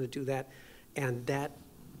what's going to do that, and that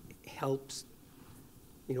helps,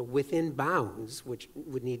 within bounds, which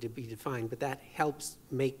would need to be defined, but that helps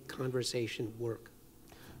make conversation work.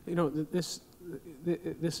 This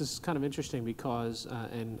is kind of interesting because,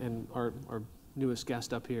 and our newest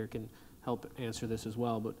guest up here can help answer this as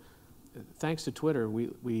well, but thanks to Twitter,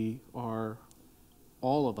 we are,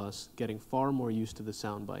 all of us, getting far more used to the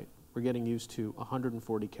soundbite. We're getting used to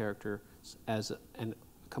 140 characters as a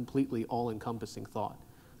completely all-encompassing thought,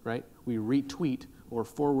 right? We retweet or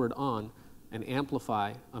forward on and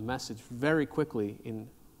amplify a message very quickly in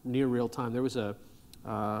near real time. There was a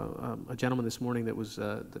gentleman this morning that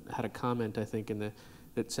had a comment, I think,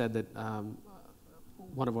 that said that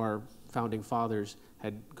one of our founding fathers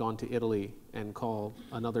had gone to Italy and called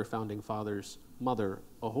another founding father's mother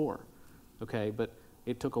a whore. Okay, but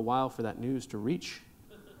it took a while for that news to reach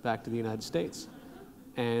back to the United States,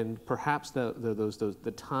 and perhaps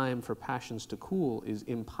the time for passions to cool is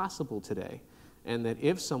impossible today. And that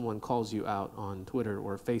if someone calls you out on Twitter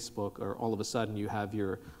or Facebook, or all of a sudden you have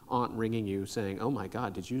your aunt ringing you saying, oh my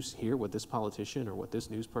God, did you hear what this politician or what this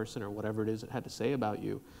news person or whatever it is had to say about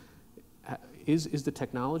you? is the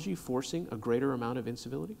technology forcing a greater amount of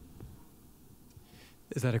incivility?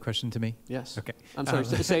 Is that a question to me? Yes. Okay. I'm sorry,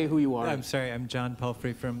 say who you are. I'm sorry, I'm John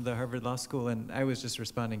Palfrey from the Harvard Law School, and I was just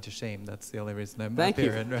responding to shame. That's the only reason I'm Thank up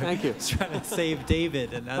you. here. And, Thank you. trying to save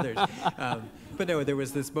David and others. But no, there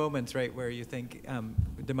was this moment, right, where you think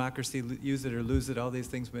democracy, use it or lose it, all these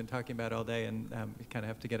things we've been talking about all day, and you kind of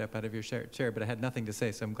have to get up out of your chair. But I had nothing to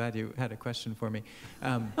say, so I'm glad you had a question for me.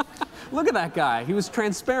 Look at that guy. He was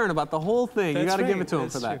transparent about the whole thing. You got to give it to him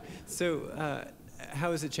for that. True. So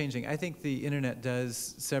how is it changing? I think the internet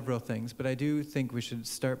does several things, but I do think we should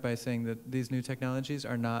start by saying that these new technologies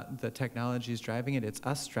are not the technologies driving it, it's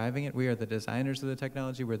us driving it. We are the designers of the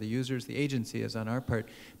technology, we're the users, the agency is on our part.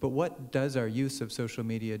 But what does our use of social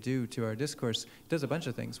media do to our discourse? It does a bunch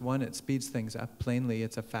of things. One, it speeds things up. Plainly,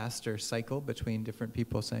 it's a faster cycle between different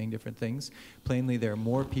people saying different things. Plainly, there are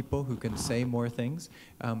more people who can say more things.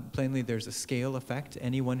 Plainly, there's a scale effect.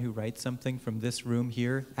 Anyone who writes something from this room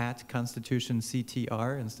here at Constitution CTR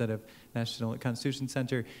instead of National Constitution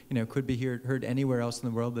Center, could be heard anywhere else in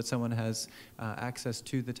the world that someone has access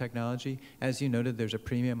to the technology. As you noted, there's a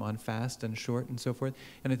premium on fast and short and so forth.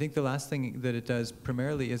 And I think the last thing that it does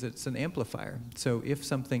primarily is it's an amplifier. So if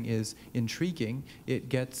something is intriguing, it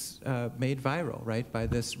gets made viral, right, by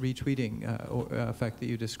this retweeting effect that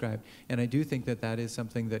you described. And I do think that that is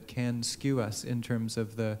something that can skew us in terms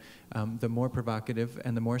of the more provocative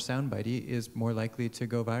and the more soundbitey is more likely to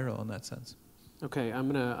go viral in that sense. Okay,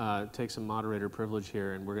 I'm going to take some moderator privilege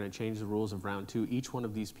here, and we're going to change the rules of round 2. Each one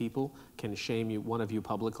of these people can shame one of you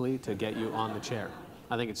publicly to get you on the chair.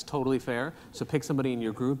 I think it's totally fair. So pick somebody in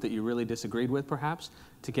your group that you really disagreed with, perhaps,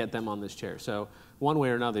 to get them on this chair. So one way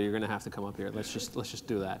or another, you're going to have to come up here. Let's just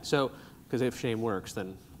do that. So, because if shame works,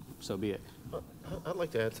 then so be it. I'd like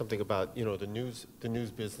to add something about, the news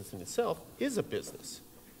business in itself is a business.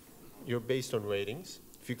 You're based on ratings.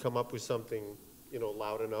 If you come up with something,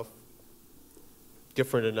 loud enough,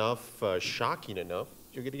 different enough, shocking enough,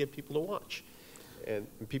 you're going to get people to watch. And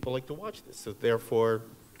people like to watch this. So therefore,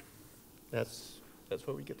 that's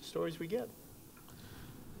where we get the stories we get.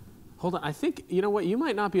 Hold on. I think, you know what, you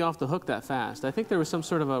might not be off the hook that fast. I think there was some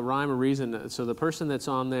sort of a rhyme or reason. So the person that's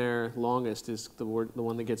on there longest is the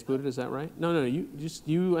one that gets booted. Is that right? No,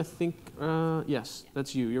 you, I think, yes,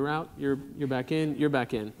 that's you. You're out. You're back in. You're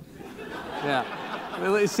back in.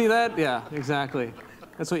 Yeah. See that? Yeah, exactly.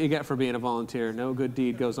 That's what you get for being a volunteer. No good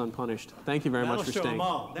deed goes unpunished. Thank you very much for staying.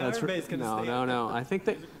 Now everybody's going to stay. No. I think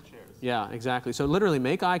that, yeah, exactly. So literally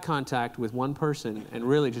make eye contact with one person and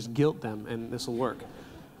really just guilt them, and this will work.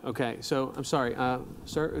 Okay, so I'm sorry,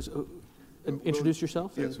 sir, introduce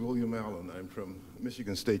yourself. Yes, William Allen. I'm from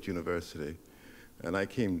Michigan State University, and I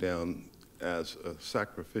came down as a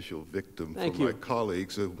sacrificial victim for my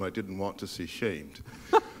colleagues whom I didn't want to see shamed.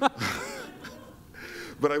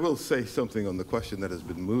 But I will say something on the question that has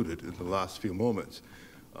been mooted in the last few moments.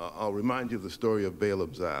 I'll remind you of the story of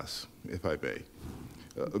Balaam's ass, if I may.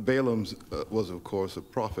 Balaam was, of course, a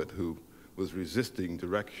prophet who was resisting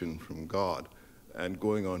direction from God and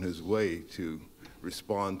going on his way to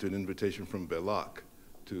respond to an invitation from Balak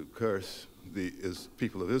to curse the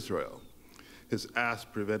people of Israel. His ass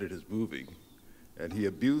prevented his moving, and he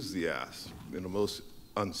abused the ass in a most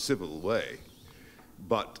uncivil way.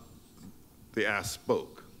 But the ass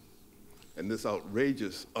spoke. And this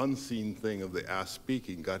outrageous, unseen thing of the ass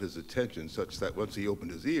speaking got his attention such that once he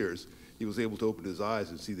opened his ears, he was able to open his eyes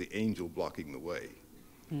and see the angel blocking the way.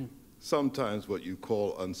 Sometimes what you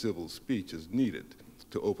call uncivil speech is needed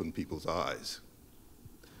to open people's eyes.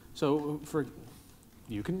 So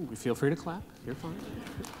you can feel free to clap. You're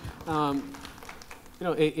fine.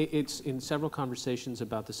 It's in several conversations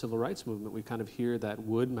about the civil rights movement, we kind of hear that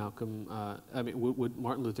would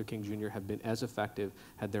Martin Luther King Jr. have been as effective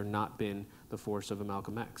had there not been the force of a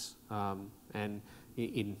Malcolm X? And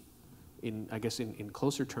I guess in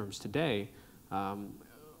closer terms today,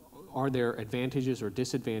 are there advantages or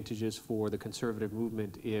disadvantages for the conservative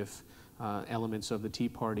movement if elements of the Tea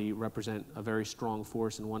Party represent a very strong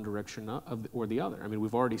force in one direction or the other? I mean,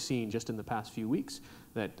 we've already seen just in the past few weeks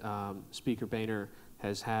that Speaker Boehner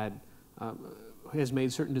has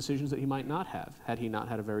made certain decisions that he might not have had he not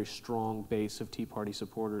had a very strong base of Tea Party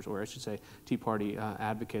supporters, or I should say Tea Party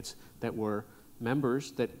advocates that were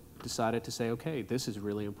members that decided to say, okay, this is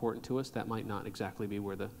really important to us. That might not exactly be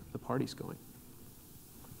where the party's going.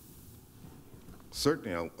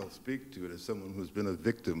 Certainly, I'll speak to it as someone who's been a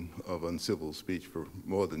victim of uncivil speech for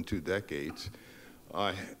more than 2 decades.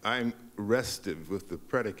 I'm restive with the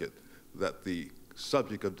predicate that the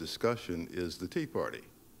subject of discussion is the Tea Party.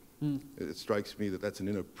 It strikes me that that's an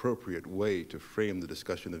inappropriate way to frame the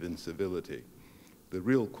discussion of incivility. The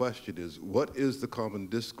real question is, what is the common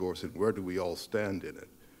discourse and where do we all stand in it?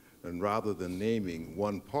 And rather than naming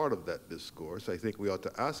one part of that discourse, I think we ought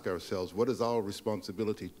to ask ourselves, what is our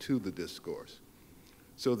responsibility to the discourse?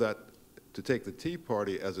 So that to take the Tea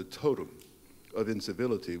Party as a totem of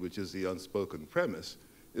incivility, which is the unspoken premise,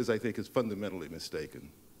 I think, is fundamentally mistaken.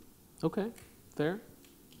 Okay, fair.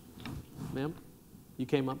 Ma'am, you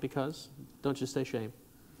came up because? Don't just say shame.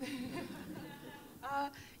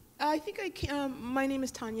 I think my name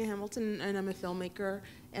is Tanya Hamilton, and I'm a filmmaker.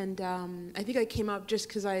 And I think I came up just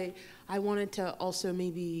because I wanted to also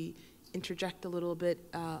maybe interject a little bit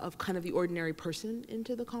of kind of the ordinary person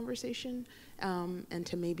into the conversation, and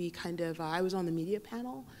to maybe kind of, I was on the media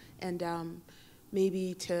panel, and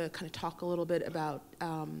maybe to kind of talk a little bit about,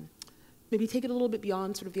 maybe take it a little bit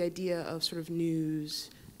beyond sort of the idea of sort of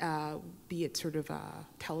news, be it sort of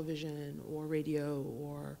television or radio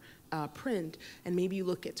or print, and maybe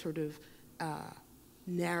look at sort of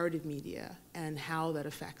narrative media and how that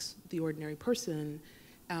affects the ordinary person,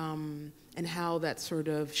 and how that sort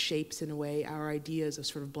of shapes, in a way, our ideas of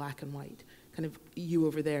sort of black and white, kind of you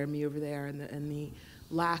over there, me over there, and the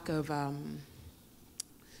lack of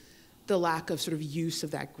sort of use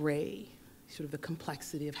of that gray, sort of the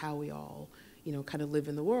complexity of how we all, you know, kind of live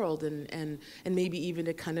in the world, and maybe even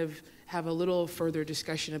to kind of have a little further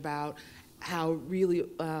discussion about how really,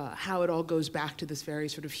 how it all goes back to this very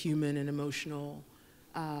sort of human and emotional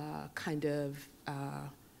kind of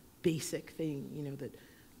basic thing, you know, that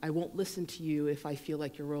I won't listen to you if I feel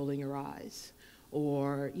like you're rolling your eyes,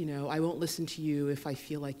 or, you know, I won't listen to you if I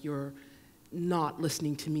feel like you're not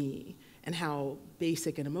listening to me, and how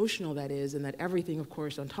basic and emotional that is, and that everything, of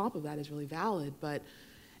course, on top of that is really valid. But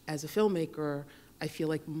as a filmmaker, I feel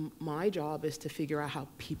like my job is to figure out how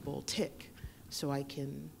people tick so I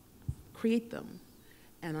can create them.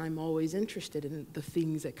 And I'm always interested in the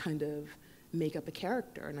things that kind of make up a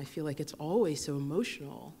character, and I feel like it's always so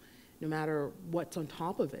emotional, no matter what's on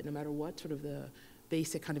top of it, no matter what sort of the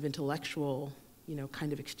basic kind of intellectual, you know,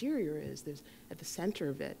 kind of exterior is. There's, at the center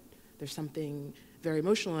of it, there's something very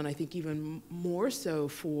emotional, and I think even more so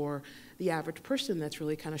for the average person that's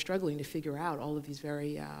really kind of struggling to figure out all of these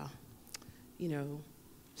very, you know,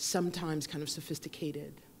 sometimes kind of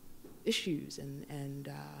sophisticated issues,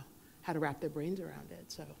 and how to wrap their brains around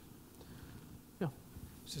it. So.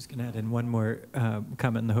 I was just going to add in one more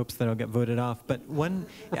comment in the hopes that I'll get voted off. But one,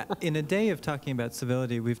 in a day of talking about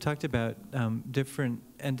civility, we've talked about different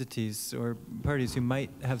entities or parties who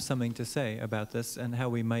might have something to say about this and how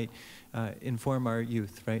we might inform our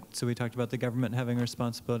youth, right? So we talked about the government having a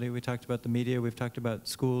responsibility. We talked about the media. We've talked about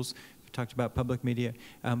schools. Talked about public media,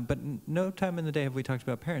 but no time in the day have we talked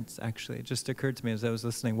about parents, actually. It just occurred to me as I was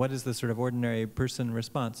listening, what is the sort of ordinary person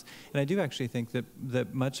response? And I do actually think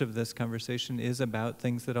that much of this conversation is about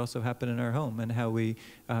things that also happen in our home and how we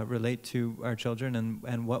relate to our children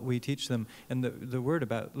and what we teach them. And the word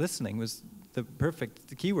about listening was the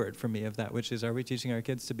perfect keyword for me of that, which is, are we teaching our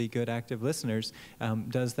kids to be good, active listeners?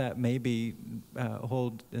 Does that maybe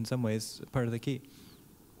hold, in some ways, part of the key?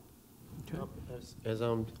 As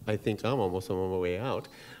I think I'm almost on my way out,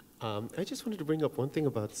 I just wanted to bring up one thing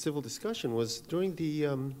about civil discussion. Was during the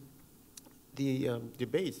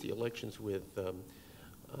debates, the elections with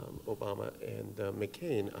Obama and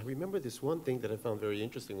McCain, I remember this one thing that I found very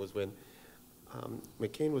interesting was when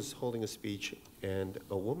McCain was holding a speech and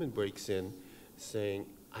a woman breaks in saying,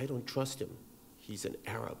 "I don't trust him, he's an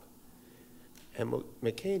Arab." And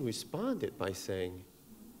McCain responded by saying,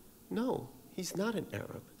 "No, he's not an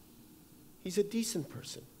Arab. He's a decent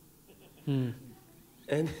person."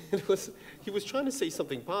 And he was trying to say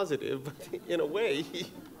something positive, but in a way,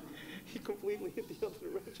 he completely hit the other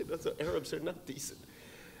direction. So Arabs are not decent.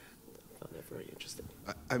 I found that very interesting.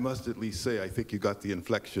 I must at least say, I think you got the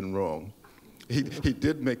inflection wrong. He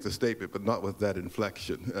did make the statement, but not with that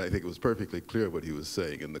inflection. I think it was perfectly clear what he was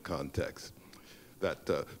saying in the context, that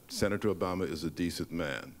Senator Obama is a decent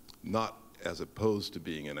man, not as opposed to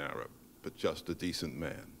being an Arab, but just a decent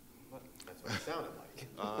man. What it sounded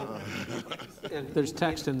like. There's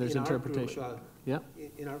text and there's interpretation. Yeah.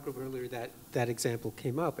 In our group earlier, that example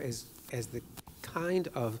came up as the kind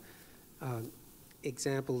of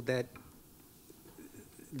example that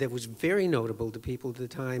was very notable to people at the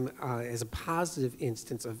time as a positive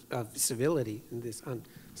instance of civility in this on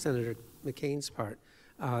Senator McCain's part,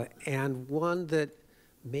 and one that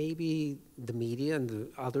maybe the media and the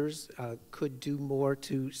others could do more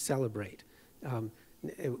to celebrate.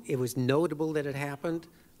 It was notable that it happened.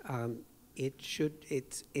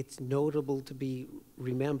 It's notable to be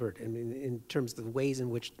remembered, and in terms of the ways in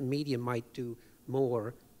which the media might do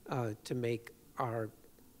more to make our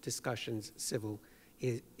discussions civil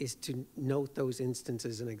is to note those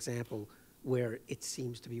instances and example where it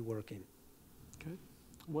seems to be working. Okay.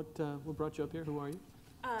 What brought you up here? Who are you?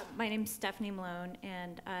 My name's Stephanie Malone,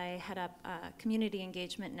 and I head up community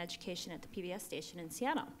engagement and education at the PBS station in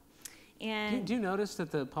Seattle. And do you notice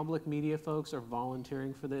that the public media folks are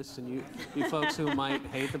volunteering for this, and you folks who might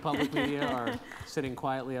hate the public media are sitting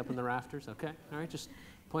quietly up in the rafters? Okay, all right, just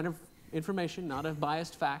point of information, not a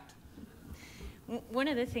biased fact. one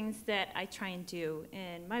of the things that I try and do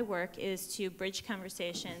in my work is to bridge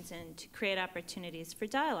conversations and to create opportunities for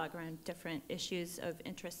dialogue around different issues of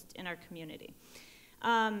interest in our community.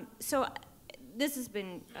 So this has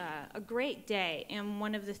been a great day, and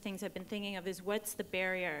one of the things I've been thinking of is what's the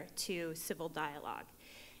barrier to civil dialogue?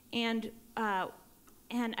 And I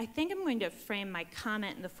think I'm going to frame my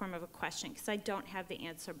comment in the form of a question, because I don't have the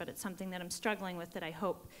answer, but it's something that I'm struggling with that I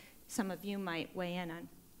hope some of you might weigh in on.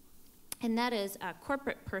 And that is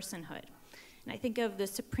corporate personhood. And I think of the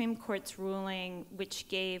Supreme Court's ruling, which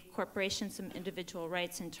gave corporations some individual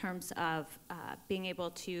rights in terms of being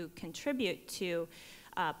able to contribute to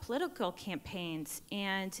political campaigns,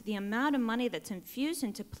 and the amount of money that's infused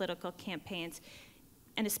into political campaigns,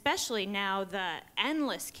 and especially now the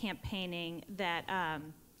endless campaigning that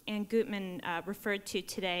Ann Gutman referred to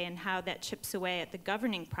today, and how that chips away at the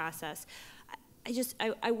governing process.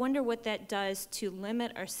 I wonder what that does to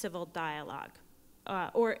limit our civil dialogue,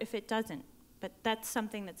 or if it doesn't. But that's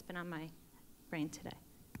something that's been on my brain today.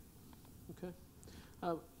 Okay.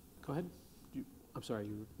 Go ahead. I'm sorry,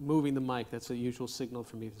 you're moving the mic. That's a usual signal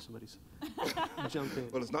for me if somebody's jump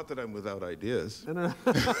in. Well, it's not that I'm without ideas. No.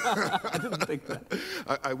 I didn't think that.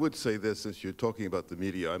 I would say this, since you're talking about the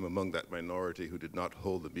media, I'm among that minority who did not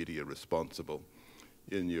hold the media responsible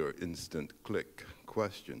in your instant click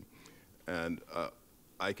question. And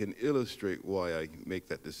I can illustrate why I make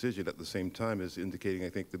that decision at the same time as indicating I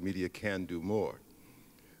think the media can do more.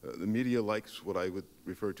 The media likes what I would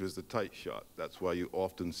refer to as the tight shot. That's why you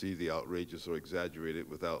often see the outrageous or exaggerated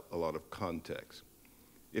without a lot of context.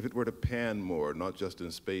 If it were to pan more, not just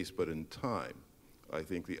in space but in time, I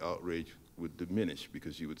think the outrage would diminish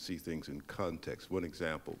because you would see things in context. One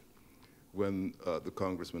example, when the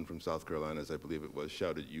congressman from South Carolina, as I believe it was,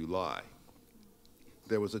 shouted, "You lie,"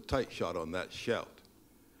 there was a tight shot on that shout.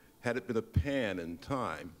 Had it been a pan in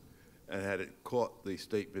time, and had it caught the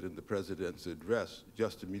statement in the president's address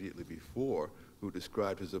just immediately before, who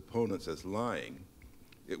described his opponents as lying,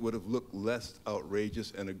 it would have looked less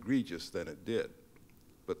outrageous and egregious than it did.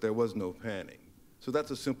 But there was no panning. So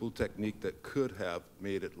that's a simple technique that could have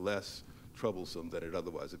made it less troublesome than it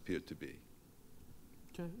otherwise appeared to be.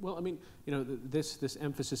 Okay. Well, I mean, you know, this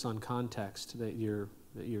emphasis on context that you're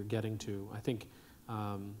getting to, I think,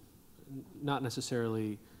 not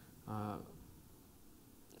necessarily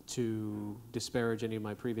to disparage any of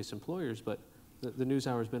my previous employers, but the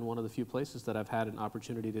NewsHour has been one of the few places that I've had an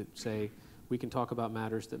opportunity to say, we can talk about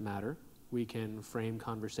matters that matter, we can frame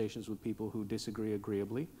conversations with people who disagree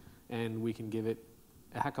agreeably, and we can give it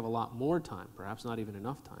a heck of a lot more time, perhaps not even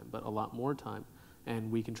enough time, but a lot more time,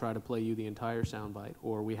 and we can try to play you the entire soundbite,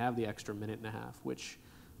 or we have the extra minute and a half, which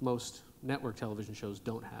most network television shows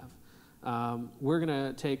don't have. We're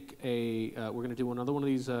gonna take we're gonna do another one of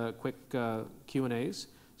these quick Q&As.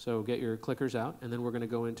 So get your clickers out, and then we're going to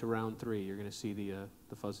go into round 3. You're going to see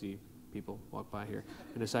the fuzzy people walk by here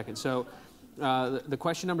in a second. So the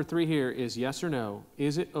question number 3 here is yes or no.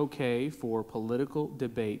 Is it okay for political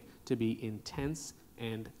debate to be intense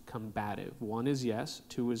and combative? 1 is yes,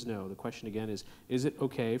 2 is no. The question again is it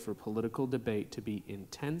okay for political debate to be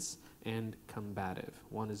intense and combative?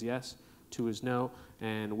 1 is yes, 2 is no,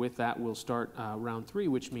 and with that we'll start round 3,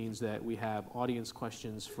 which means that we have audience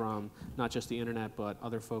questions from not just the internet but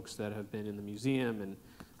other folks that have been in the museum, and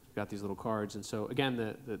we've got these little cards. And so again,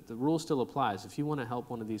 the rule still applies. If you want to help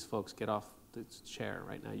one of these folks get off the chair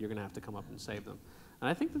right now, you're going to have to come up and save them. And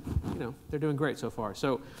I think that, you know, they're doing great so far.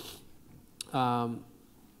 So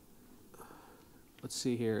let's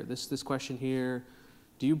see here. This question here: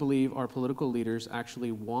 do you believe our political leaders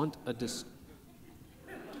actually want a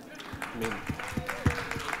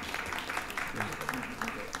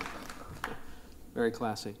very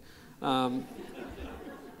classy.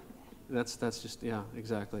 That's just, yeah,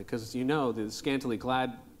 exactly. Because you know the scantily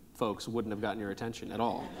clad folks wouldn't have gotten your attention at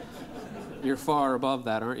all. You're far above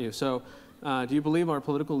that, aren't you? So do you believe our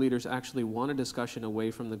political leaders actually want a discussion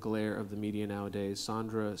away from the glare of the media nowadays?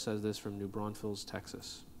 Sandra says this from New Braunfels,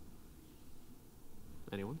 Texas.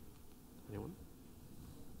 Anyone? Anyone?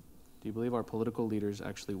 Do you believe our political leaders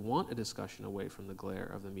actually want a discussion away from the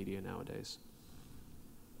glare of the media nowadays?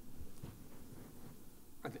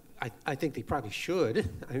 I think they probably should.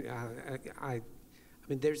 I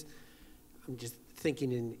mean, I'm just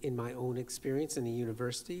thinking in my own experience in the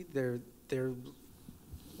university, there are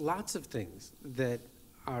lots of things that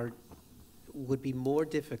would be more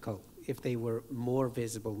difficult if they were more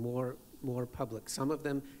visible, more public. Some of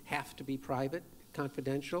them have to be private,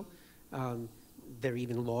 confidential. There are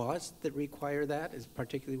even laws that require that,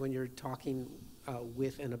 particularly when you're talking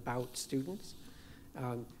with and about students.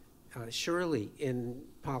 Surely in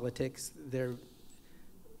politics,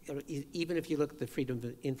 even if you look at the Freedom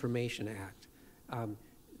of Information Act,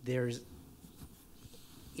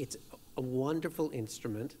 it's a wonderful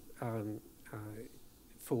instrument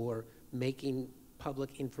for making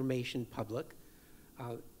public information public,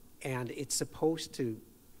 and it's supposed to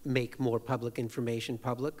make more public information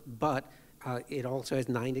public, but it also has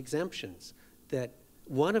 9 exemptions,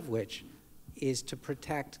 one of which is to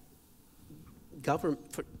protect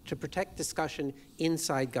discussion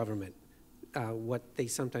inside government, what they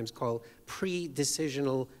sometimes call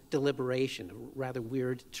pre-decisional deliberation, a rather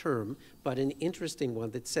weird term, but an interesting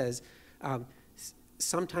one that says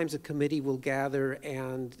sometimes a committee will gather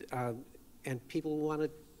and people want to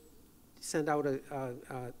send out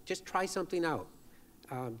just try something out,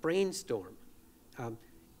 brainstorm,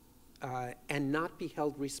 and not be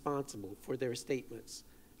held responsible for their statements.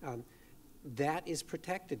 That is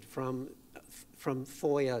protected from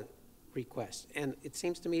FOIA requests, and it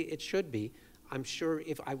seems to me it should be. I'm sure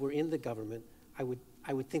if I were in the government, I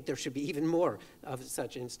would think there should be even more of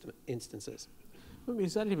such instances. I mean,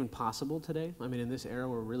 is that even possible today? I mean, in this era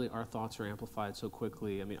where really our thoughts are amplified so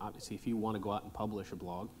quickly, I mean, obviously, if you want to go out and publish a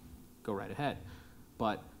blog, go right ahead.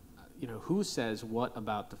 But, you know, who says what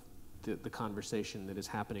about the conversation that is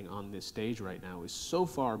happening on this stage right now is so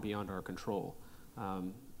far beyond our control?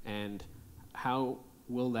 And how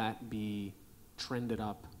will that be trended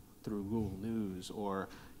up through Google News? Or,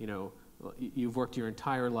 you know, you've worked your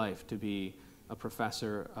entire life to be a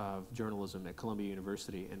professor of journalism at Columbia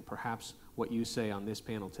University, and perhaps what you say on this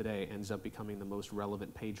panel today ends up becoming the most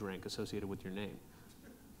relevant page rank associated with your name.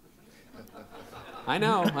 I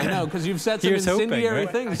know, because you've said some incendiary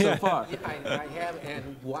things so far. I have,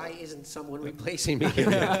 and why isn't someone replacing me here?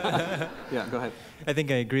 Yeah, go ahead. I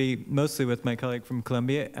think I agree mostly with my colleague from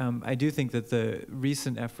Columbia. I do think that the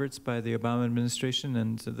recent efforts by the Obama administration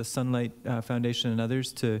and the Sunlight Foundation and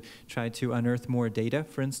others to try to unearth more data,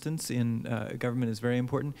 for instance, in government is very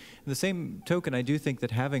important. In the same token, I do think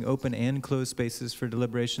that having open and closed spaces for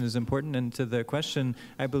deliberation is important. And to the question,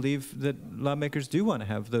 I believe that lawmakers do want to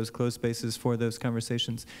have those closed spaces for those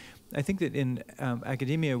conversations. I think that in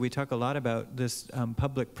academia, we talk a lot about this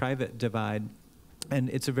public-private divide. And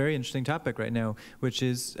it's a very interesting topic right now, which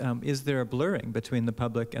is there a blurring between the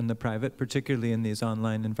public and the private, particularly in these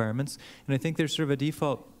online environments? And I think there's sort of a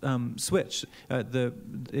default switch.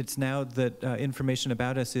 It's now that information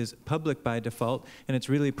about us is public by default, and it's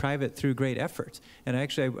really private through great effort. And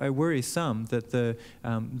actually, I worry some that the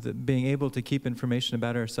being able to keep information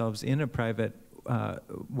about ourselves in a private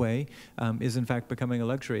way is in fact becoming a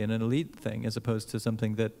luxury and an elite thing, as opposed to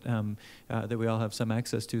something that that we all have some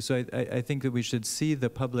access to. So I think that we should see the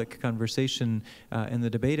public conversation and the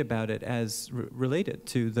debate about it as related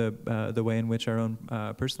to the way in which our own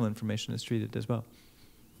personal information is treated as well.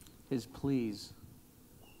 His pleas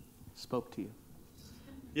spoke to you.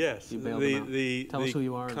 Yes, You bailed him out. Tell us who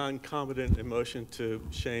you are. Concomitant emotion to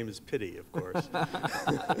shame is pity, of course.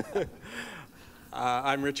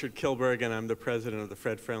 I'm Richard Kilberg, and I'm the president of the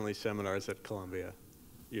Fred Friendly Seminars at Columbia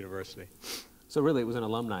University. So really, it was an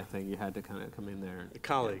alumni thing. You had to kind of come in there. A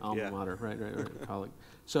colleague, alma mater, right, colleague.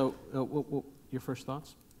 So, your first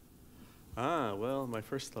thoughts? Well, my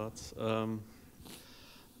first thoughts. You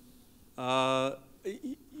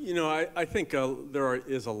know, I think there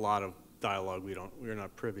is a lot of dialogue we're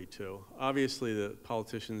not privy to. Obviously, the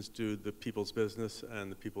politicians do the people's business,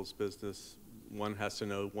 and the people's business, one has to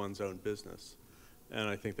know one's own business. And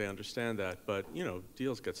I think they understand that, but you know,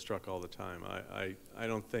 deals get struck all the time. I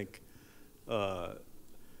don't think,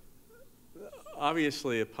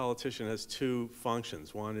 obviously a politician has 2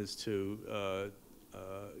 functions. One is to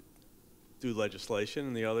do legislation,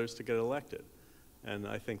 and the other is to get elected. And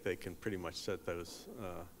I think they can pretty much set those,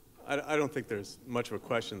 I don't think there's much of a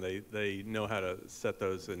question. They know how to set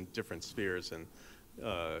those in different spheres and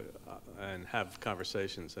have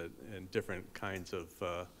conversations in different kinds of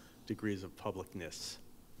degrees of publicness.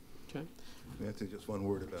 Okay. May I say just one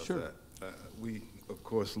word about Sure. that? We, of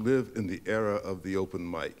course, live in the era of the open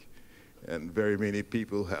mic, and very many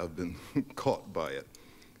people have been caught by it.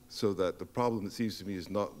 So that the problem, it seems to me, is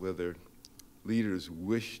not whether leaders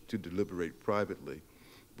wish to deliberate privately,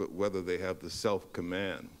 but whether they have the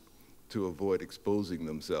self-command to avoid exposing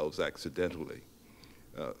themselves accidentally.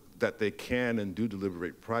 that they can and do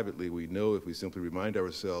deliberate privately, we know if we simply remind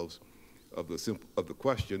ourselves of the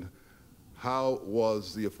question, how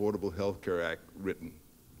was the Affordable Health Care Act written?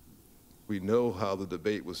 We know how the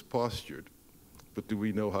debate was postured, but do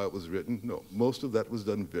we know how it was written? No. Most of that was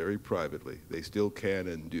done very privately. They still can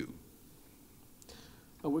and do.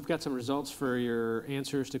 We've got some results for your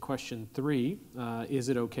answers to question 3. Is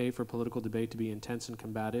it okay for political debate to be intense and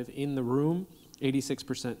combative? In the room,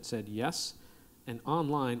 86% said yes, and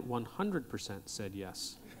online, 100% said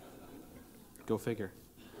yes. Go figure.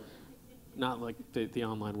 Not like the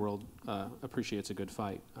online world appreciates a good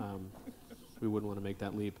fight. We wouldn't want to make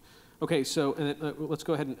that leap. Okay, so let's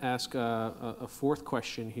go ahead and ask a 4th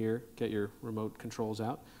question here. Get your remote controls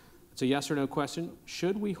out. It's a yes or no question.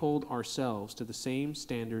 Should we hold ourselves to the same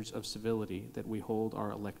standards of civility that we hold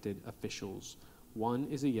our elected officials? 1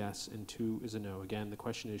 is a yes and 2 is a no. Again, the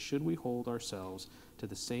question is, should we hold ourselves to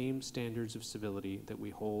the same standards of civility that we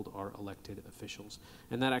hold our elected officials?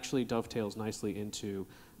 And that actually dovetails nicely into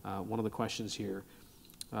one of the questions here.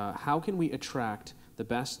 How can we attract the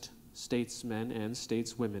best statesmen and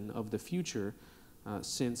stateswomen of the future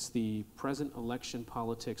since the present election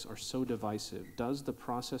politics are so divisive? Does the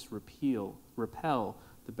process repel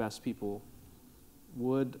the best people?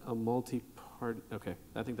 Would a multi-party, okay,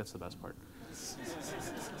 I think that's the best part.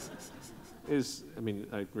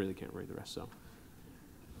 I really can't read the rest, so.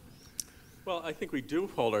 Well, I think we do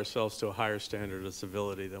hold ourselves to a higher standard of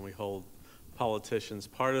civility than we hold politicians.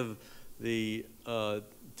 Part of the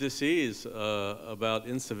disease about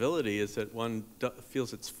incivility is that one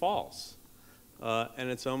feels it's false. And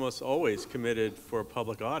it's almost always committed for a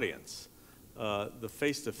public audience. The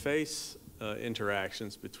face-to-face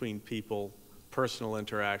interactions between people, personal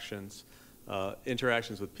interactions,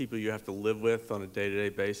 interactions with people you have to live with on a day-to-day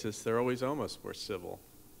basis, they're always almost more civil.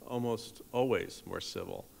 Almost always more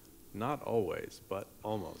civil. Not always, but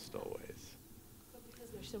almost always. But because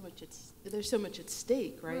there's so much at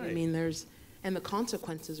stake, right? I mean, and the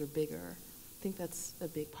consequences are bigger. I think that's a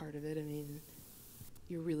big part of it. I mean,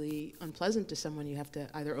 you're really unpleasant to someone, you have to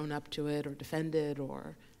either own up to it or defend it,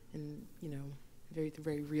 or in very,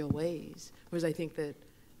 very real ways. Whereas I think that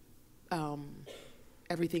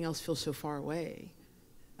everything else feels so far away.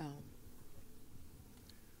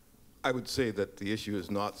 I would say that the issue is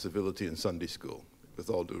not civility in Sunday school, with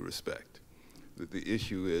all due respect. The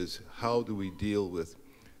issue is, how do we deal with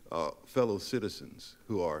fellow citizens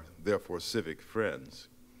who are therefore civic friends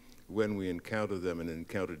when we encounter them and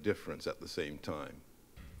encounter difference at the same time?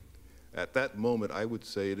 At that moment, I would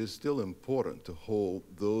say it is still important to hold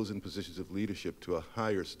those in positions of leadership to a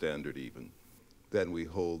higher standard even than we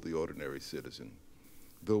hold the ordinary citizen.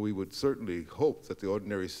 Though we would certainly hope that the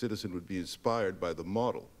ordinary citizen would be inspired by the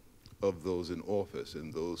model of those in office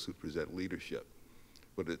and those who present leadership.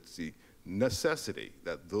 But it's the necessity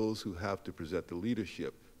that those who have to present the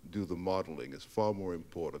leadership do the modeling is far more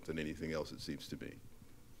important than anything else, it seems to me.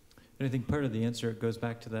 And I think part of the answer goes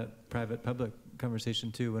back to that private-public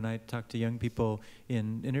conversation too. When I talk to young people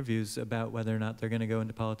in interviews about whether or not they're going to go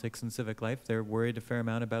into politics and civic life, they're worried a fair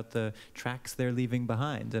amount about the tracks they're leaving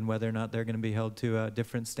behind and whether or not they're going to be held to a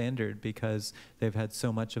different standard because they've had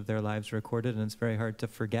so much of their lives recorded, and it's very hard to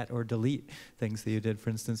forget or delete things that you did, for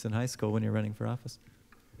instance, in high school when you're running for office.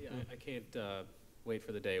 Yeah, I can't wait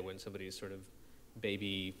for the day when somebody's sort of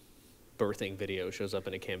baby birthing video shows up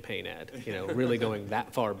in a campaign ad, really going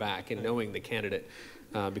that far back and knowing the candidate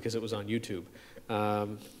because it was on YouTube. A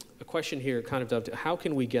question here kind of dovetails, how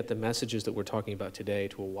can we get the messages that we're talking about today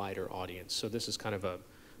to a wider audience? So this is kind of a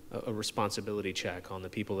responsibility check on the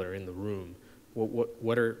people that are in the room.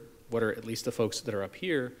 What are at least the folks that are up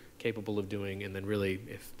here capable of doing, and then really,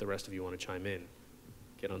 if the rest of you want to chime in,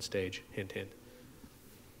 get on stage, hint, hint.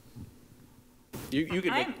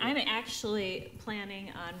 I'm actually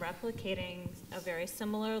planning on replicating a very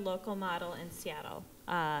similar local model in Seattle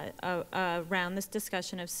around this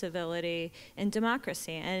discussion of civility and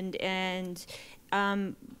democracy. And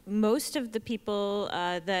most of the people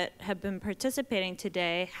that have been participating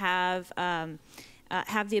today have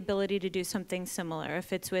the ability to do something similar,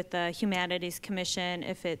 if it's with the Humanities Commission,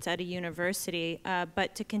 if it's at a university.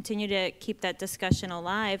 But to continue to keep that discussion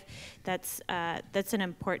alive, that's an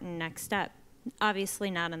important next step.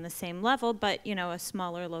 Obviously not on the same level, but a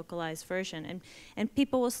smaller localized version. And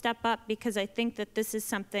people will step up, because I think that this is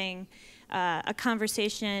something, a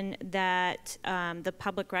conversation that the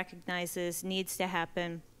public recognizes needs to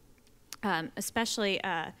happen, especially,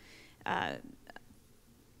 I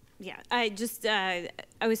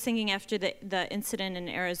was thinking after the incident in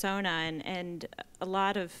Arizona, and a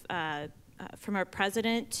lot of, from our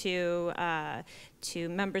president to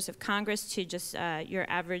members of Congress to just your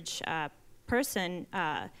average person,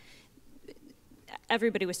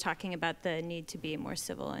 everybody was talking about the need to be more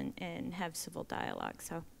civil and have civil dialogue.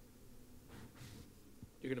 So,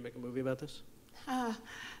 you're going to make a movie about this? No,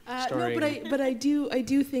 but I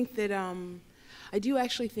do think that I do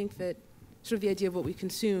actually think that sort of the idea of what we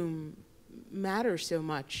consume matters so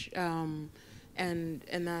much, and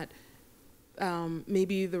that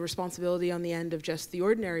maybe the responsibility on the end of just the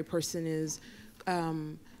ordinary person is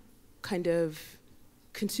kind of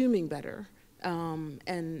consuming better,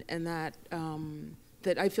 and that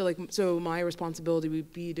that I feel like, so my responsibility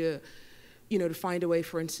would be to, you know, to find a way,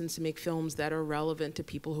 for instance, to make films that are relevant to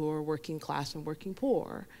people who are working class and working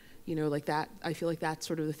poor, you know, like that. I feel like that's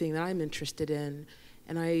sort of the thing that I'm interested in,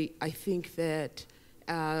 and I think that,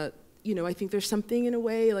 you know, I think there's something in a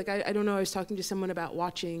way, like I don't know, I was talking to someone about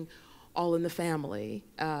watching All in the Family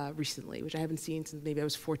recently, which I haven't seen since maybe I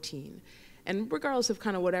was 14. And regardless of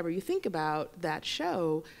kind of whatever you think about that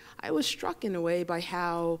show, I was struck in a way by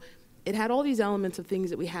how it had all these elements of things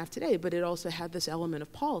that we have today, but it also had this element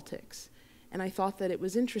of politics. And I thought that it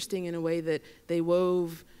was interesting in a way that they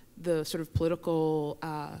wove the sort of political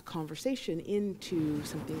conversation into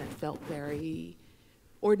something that felt very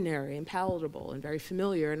ordinary and palatable and very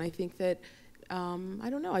familiar. And I think that, I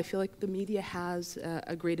don't know, I feel like the media has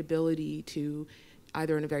a great ability to,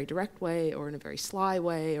 either in a very direct way or in a very sly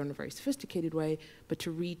way or in a very sophisticated way, but to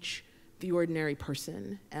reach the ordinary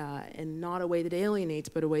person, and not a way that alienates,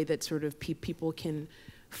 but a way that sort of people can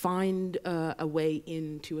find a way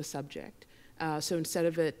into a subject. So instead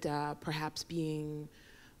of it perhaps being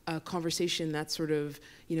a conversation that's sort of,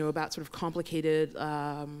 you know, about sort of complicated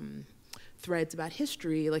threads about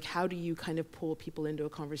history, like how do you kind of pull people into a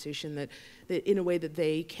conversation that in a way that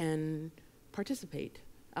they can participate?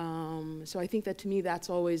 So I think that to me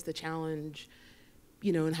that's always the challenge,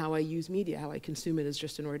 you know, in how I use media, how I consume it as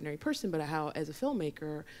just an ordinary person, but how as a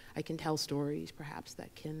filmmaker I can tell stories perhaps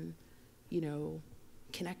that can, you know,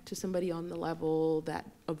 connect to somebody on the level that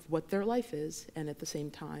of what their life is, and at the same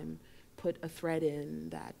time put a thread in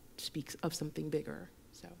that speaks of something bigger.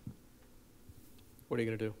 So what are you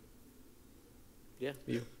going to do? Yeah,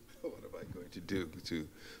 you. What am I going to do to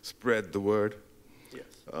spread the word? Yes.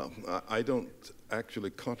 I don't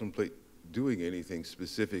actually contemplate doing anything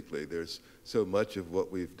specifically. There's so much of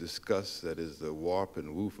what we've discussed that is the warp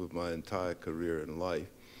and woof of my entire career in life.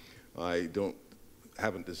 I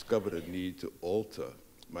haven't discovered a need to alter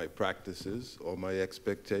my practices or my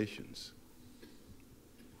expectations.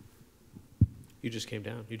 You just came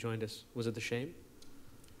down. You joined us. Was it the shame?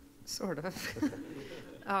 Sort of.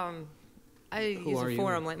 I use a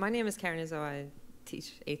forum. Like, my name is Karen Izzo. I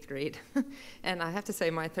teach 8th grade. And I have to say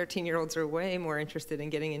my 13-year-olds are way more interested in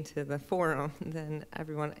getting into the forum than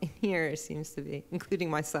everyone here seems to be, including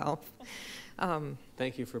myself.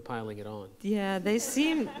 Thank you for piling it on. Yeah, they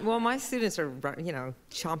seem, well, my students are, you know,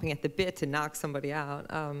 chomping at the bit to knock somebody out.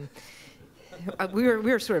 We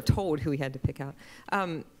were sort of told who we had to pick out.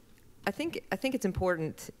 I think it's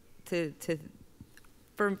important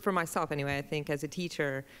for myself anyway, I think as a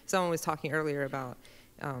teacher, someone was talking earlier about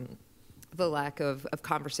the lack of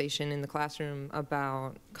conversation in the classroom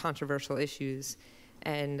about controversial issues,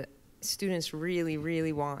 and students really,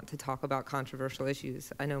 really want to talk about controversial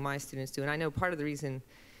issues. I know my students do, and I know part of the reason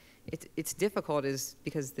it's difficult is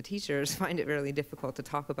because the teachers find it really difficult to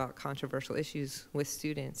talk about controversial issues with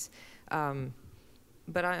students.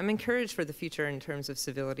 But I'm encouraged for the future in terms of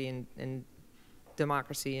civility and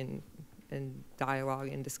democracy and dialogue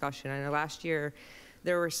and discussion. I know last year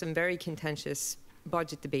there were some very contentious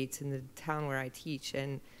budget debates in the town where I teach,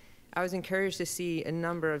 and I was encouraged to see a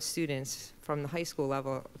number of students from the high school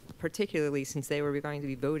level, particularly since they were going to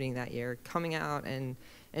be voting that year, coming out and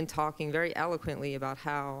talking very eloquently about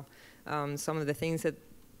how some of the things that,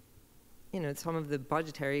 you know, some of the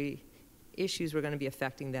budgetary issues were going to be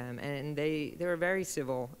affecting them, and they were very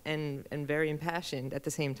civil and very impassioned at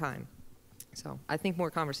the same time. So I think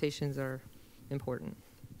more conversations are important.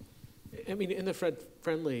 I mean, in the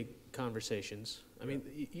friendly conversations, I mean,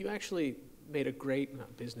 you actually made a great,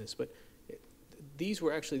 not business, but these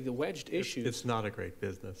were actually the wedged issues. It's not a great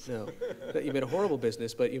business. No, you made a horrible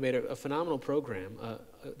business, but you made a phenomenal program.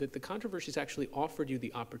 The controversies actually offered you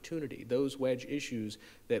the opportunity. Those wedge issues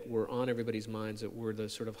that were on everybody's minds, that were the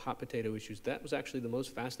sort of hot potato issues, that was actually the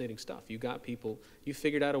most fascinating stuff. You got people, you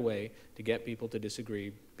figured out a way to get people to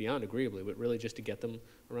disagree beyond agreeably, but really just to get them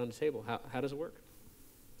around the table. How does it work?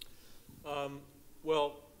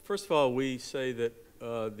 Well, first of all, we say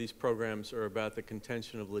that these programs are about the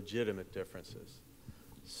contention of legitimate differences.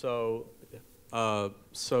 So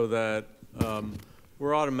that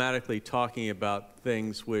we're automatically talking about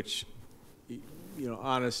things which, you know,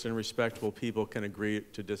 honest and respectable people can agree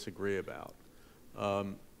to disagree about.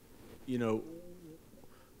 You know,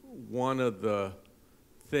 one of the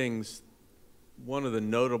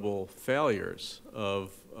notable failures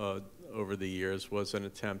of over the years was an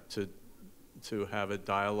attempt to have a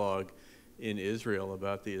dialogue in Israel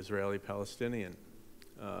about the Israeli-Palestinian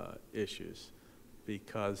issues,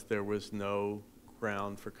 because there was no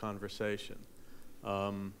ground for conversation.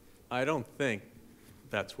 I don't think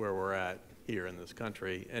that's where we're at here in this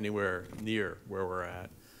country, anywhere near where we're at.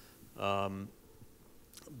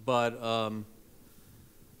 But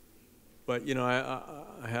you know,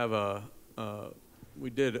 I have we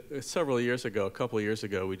did several years ago, a couple of years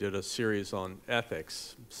ago, we did a series on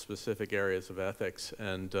ethics, specific areas of ethics,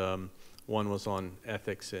 and one was on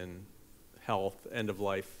ethics in health,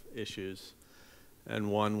 end-of-life issues, and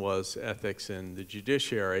one was ethics in the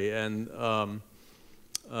judiciary. And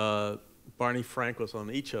Barney Frank was on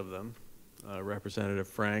each of them, Representative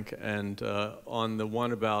Frank, and on the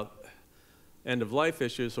one about end-of-life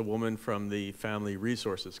issues, a woman from the Family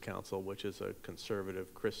Resources Council, which is a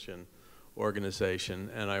conservative Christian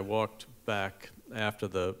organization. And I walked back after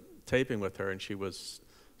the taping with her, and she was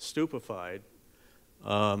stupefied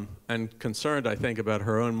and concerned, I think, about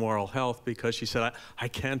her own moral health, because she said, I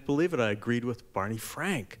can't believe it, I agreed with Barney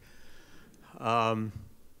Frank.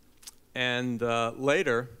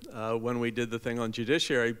 Later, when we did the thing on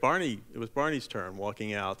judiciary, it was Barney's turn,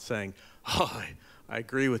 walking out saying, oh, I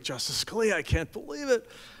agree with Justice Scalia, I can't believe it.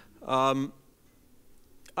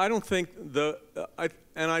 I don't think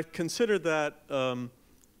and I consider that an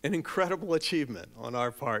incredible achievement on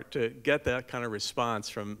our part to get that kind of response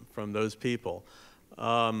from those people.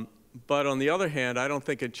 But on the other hand, I don't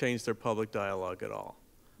think it changed their public dialogue at all.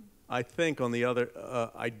 I think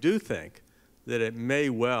I do think that it may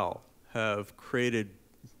well have created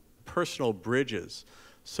personal bridges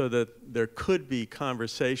so that there could be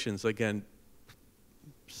conversations, again,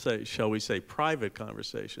 shall we say private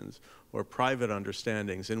conversations or private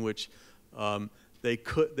understandings, in which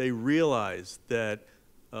they realized that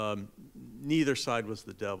neither side was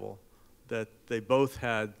the devil, that they both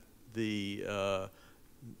had the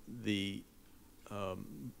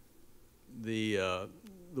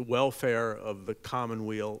welfare of the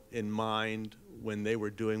commonweal in mind when they were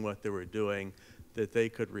doing what they were doing, that they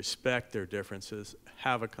could respect their differences,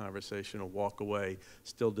 have a conversation, and walk away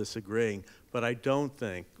still disagreeing. But I don't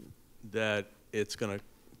think that it's going to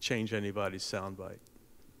change anybody's soundbite.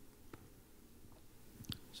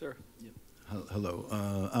 Sir. Yep. Hello.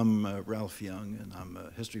 I'm Ralph Young, and I'm a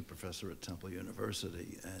history professor at Temple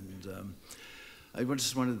University. And I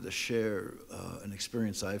just wanted to share an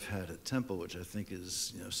experience I've had at Temple, which I think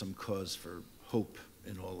is some cause for hope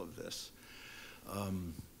in all of this.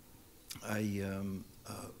 I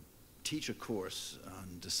teach a course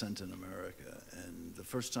on dissent in America, and the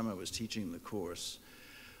first time I was teaching the course,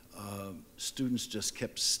 students just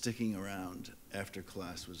kept sticking around after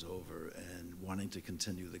class was over and wanting to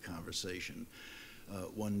continue the conversation.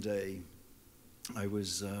 One day,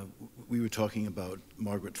 we were talking about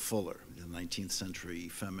Margaret Fuller, the 19th century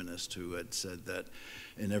feminist who had said that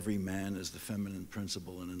in every man is the feminine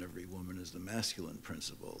principle and in every woman is the masculine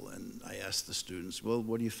principle. And I asked the students, well,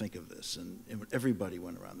 what do you think of this? And everybody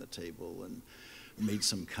went around the table and made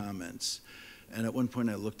some comments. And at one point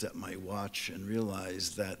I looked at my watch and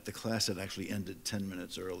realized that the class had actually ended 10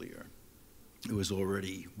 minutes earlier. It was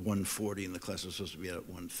already 1:40 and the class was supposed to be at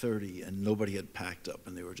 1:30, and nobody had packed up,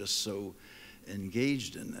 and they were just so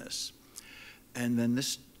engaged in this. And then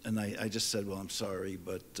I just said, well, I'm sorry,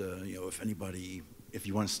 but if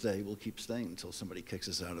you want to stay, we'll keep staying until somebody kicks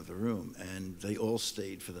us out of the room. And they all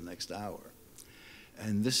stayed for the next hour.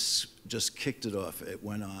 And this just kicked it off. It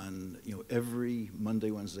went on, every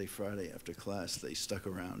Monday, Wednesday, Friday after class, they stuck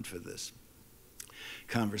around for this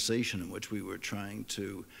conversation in which we were trying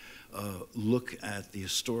to look at the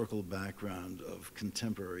historical background of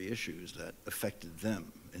contemporary issues that affected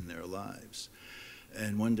them in their lives.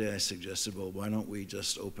 And one day I suggested, well, why don't we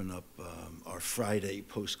just open up our Friday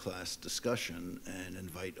post-class discussion and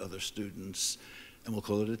invite other students, and we'll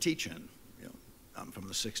call it a teach-in. I'm from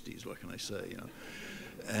the 60s, what can I say?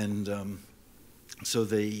 And so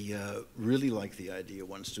they really liked the idea.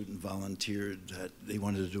 One student volunteered that they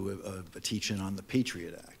wanted to do a teach-in on the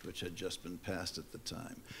Patriot Act, which had just been passed at the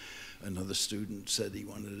time. Another student said he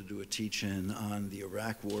wanted to do a teach-in on the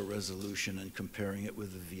Iraq War resolution and comparing it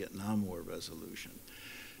with the Vietnam War resolution.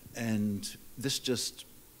 And this just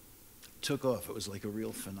took off. It was like a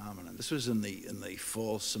real phenomenon. This was in the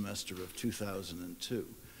fall semester of 2002.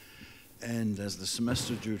 And as the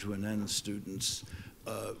semester drew to an end, students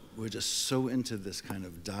were just so into this kind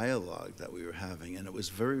of dialogue that we were having, and it was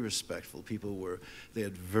very respectful. They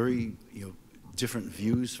had very different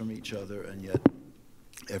views from each other, and yet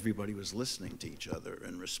everybody was listening to each other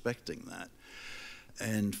and respecting that.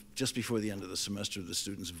 And just before the end of the semester, the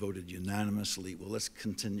students voted unanimously, well, let's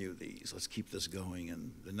continue these, let's keep this going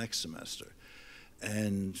in the next semester.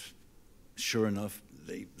 And sure enough,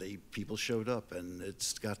 people showed up, and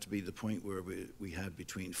it's got to be the point where we had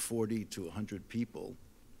between 40 to 100 people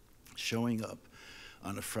showing up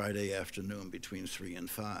on a Friday afternoon between 3 and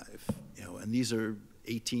 5. You know, and these are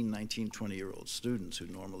 18, 19, 20-year-old students who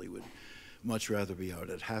normally would much rather be out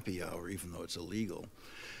at happy hour, even though it's illegal.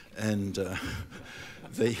 And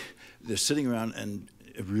they're sitting around and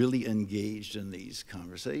really engaged in these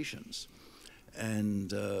conversations.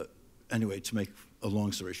 And anyway, to make a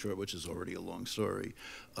long story short, which is already a long story,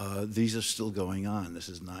 these are still going on. This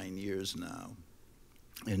is 9 years now.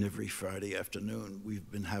 And every Friday afternoon,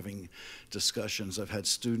 we've been having discussions. I've had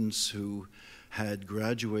students who had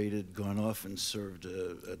graduated, gone off and served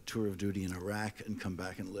a tour of duty in Iraq, and come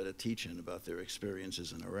back and led a teach-in about their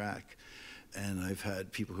experiences in Iraq. And I've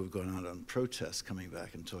had people who've gone out on protests coming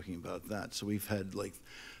back and talking about that. So we've had like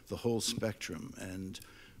the whole spectrum. And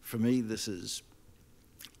for me, this is,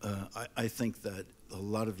 I think that a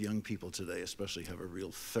lot of young people today especially have a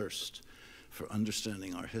real thirst for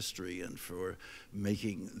understanding our history and for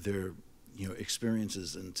making their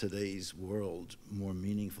experiences in today's world more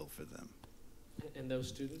meaningful for them. And those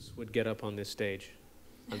students would get up on this stage.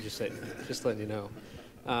 I'm just saying, just letting you know.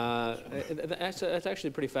 That's actually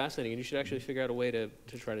pretty fascinating, and you should actually figure out a way to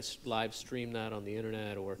try to live stream that on the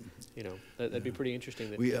internet, or that'd be pretty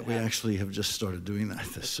interesting. We actually have just started doing that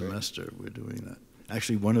this semester. We're doing that.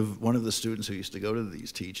 Actually, one of the students who used to go to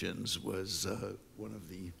these teach-ins was one of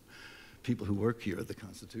the people who work here at the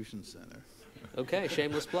Constitution Center. Okay,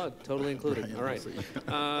 shameless plug, totally included. All right.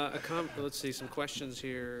 Let's see, some questions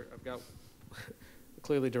here. I've got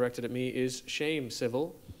clearly directed at me. Is shame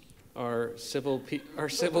civil? Are civil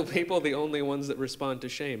people the only ones that respond to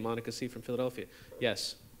shame? Monica C. from Philadelphia.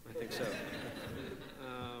 Yes, I think so.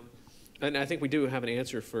 And I think we do have an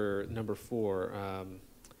answer for number 4.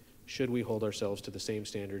 Should we hold ourselves to the same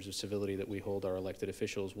standards of civility that we hold our elected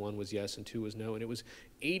officials? 1 was yes and 2 was no, and it was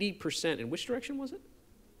 80%. In which direction was it?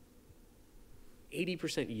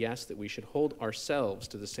 80% yes, that we should hold ourselves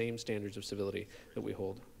to the same standards of civility that we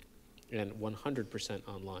hold, and 100%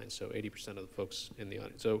 online, so 80% of the folks in the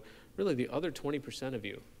audience. So really the other 20% of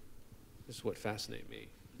you, this is what fascinates me.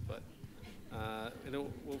 But and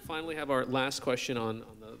then we'll finally have our last question on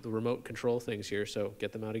the remote control things here, so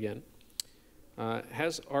get them out again.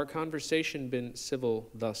 Has our conversation been civil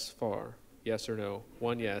thus far? Yes or no?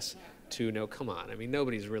 1 yes, 2 no. Come on, I mean,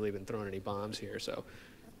 nobody's really been throwing any bombs here, so.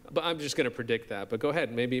 But I'm just going to predict that. But go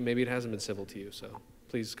ahead, maybe it hasn't been civil to you, so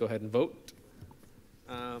please go ahead and vote.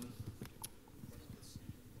 Okay,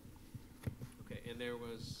 and there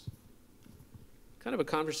was kind of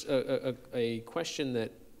a question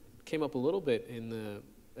that came up a little bit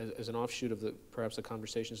as an offshoot of perhaps the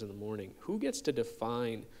conversations in the morning. Who gets to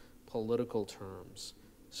define political terms?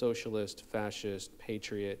 Socialist, fascist,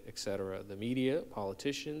 patriot, etc. The media,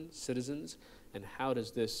 politicians, citizens, and how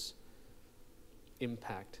does this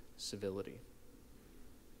impact civility?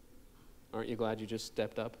 Aren't you glad you just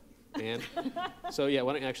stepped up, Dan? So yeah,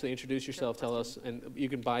 why don't you actually introduce yourself, tell us, and you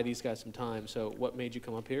can buy these guys some time. So what made you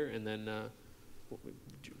come up here, and then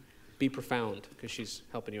be profound, because she's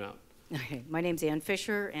helping you out. Okay, my name's Ann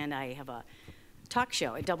Fisher, and I have a talk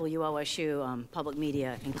show at WOSU Public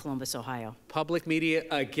Media in Columbus, Ohio. Public media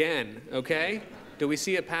again, okay? Do we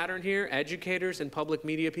see a pattern here? Educators and public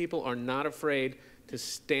media people are not afraid to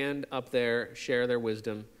stand up there, share their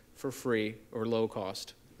wisdom for free or low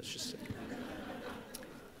cost. Let's just say.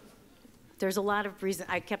 There's a lot of reasons.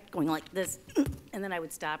 I kept going like this, and then I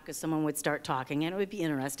would stop because someone would start talking, and it would be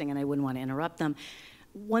interesting, and I wouldn't want to interrupt them.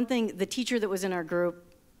 One thing, the teacher that was in our group,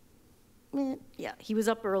 yeah, he was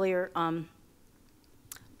up earlier.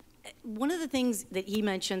 One of the things that he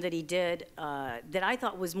mentioned that he did that I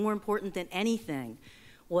thought was more important than anything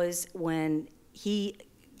was when he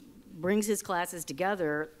brings his classes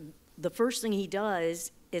together, the first thing he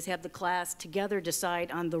does is have the class together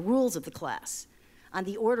decide on the rules of the class, on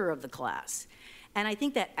the order of the class. And I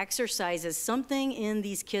think that exercises something in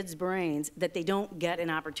these kids' brains that they don't get an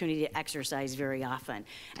opportunity to exercise very often.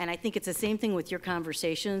 And I think it's the same thing with your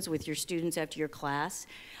conversations with your students after your class.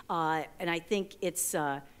 And I think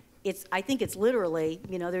I think it's literally,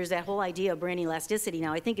 there's that whole idea of brain elasticity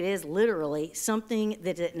now. I think it is literally something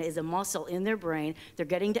that is a muscle in their brain. They're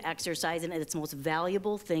getting to exercise, and it's the most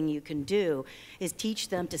valuable thing you can do is teach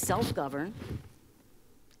them to self-govern,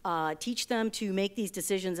 teach them to make these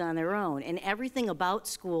decisions on their own. And everything about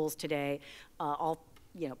schools today, all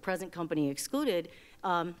present company excluded,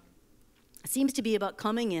 seems to be about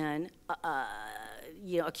coming in,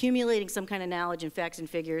 accumulating some kind of knowledge and facts and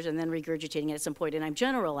figures and then regurgitating it at some point. And I'm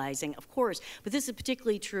generalizing, of course, but this is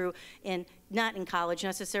particularly true not in college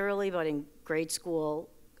necessarily, but in grade school,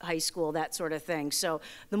 high school, that sort of thing. So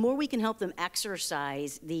the more we can help them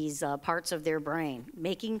exercise these parts of their brain,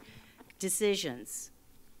 making decisions,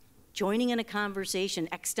 joining in a conversation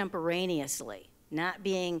extemporaneously, not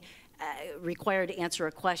being required to answer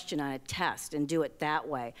a question on a test and do it that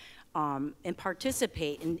way, and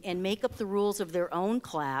participate and make up the rules of their own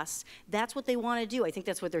class. That's what they want to do. I think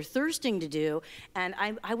that's what they're thirsting to do. And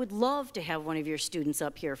I would love to have one of your students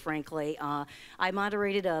up here, frankly. I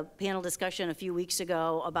moderated a panel discussion a few weeks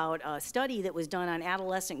ago about a study that was done on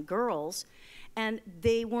adolescent girls, and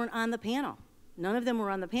they weren't on the panel. None of them were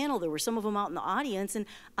on the panel. There were some of them out in the audience, and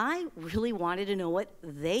I really wanted to know what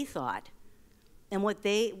they thought and what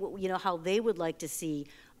they, how they would like to see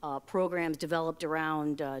programs developed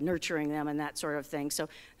around nurturing them and that sort of thing. So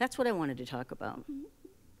that's what I wanted to talk about.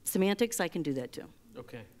 Semantics, I can do that too.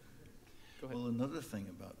 Okay. Go ahead. Well, another thing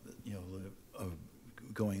about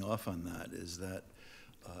going off on that is that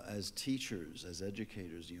as teachers, as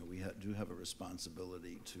educators, we do have a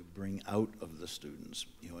responsibility to bring out of the students,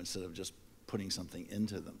 instead of just putting something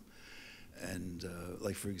into them. And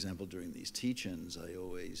like, for example, during these teach-ins, I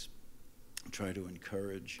always try to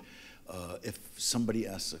encourage, if somebody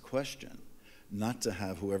asks a question, not to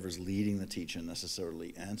have whoever's leading the teach-in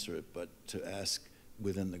necessarily answer it, but to ask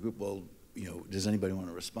within the group, well, does anybody want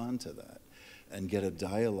to respond to that? And get a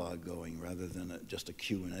dialogue going rather than just a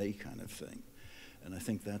Q&A kind of thing. And I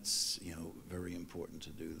think that's, very important to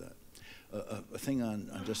do that. A thing on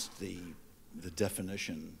just the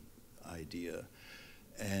definition idea,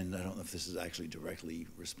 and I don't know if this is actually directly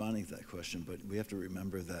responding to that question, but we have to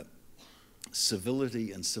remember that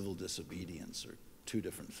civility and civil disobedience are two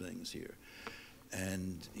different things here.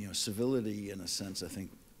 And civility, in a sense, I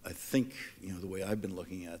think the way I've been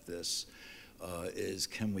looking at this is,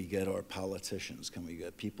 can we get our politicians, can we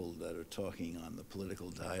get people that are talking on the political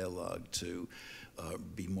dialogue to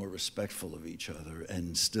be more respectful of each other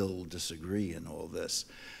and still disagree in all this?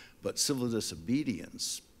 But civil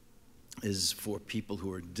disobedience is for people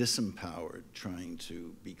who are disempowered trying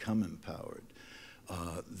to become empowered.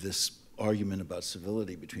 This argument about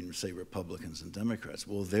civility between, say, Republicans and Democrats,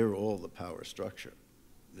 well, they're all the power structure.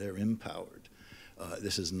 They're empowered.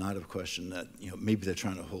 This is not a question that, maybe they're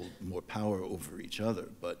trying to hold more power over each other,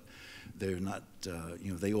 but they're not,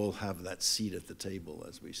 they all have that seat at the table,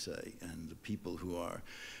 as we say. And the people who are,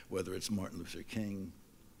 whether it's Martin Luther King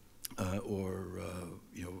or,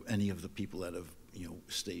 any of the people that have,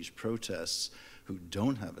 staged protests who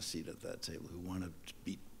don't have a seat at that table, who want to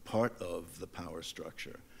be part of the power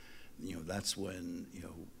structure, that's when,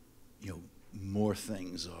 more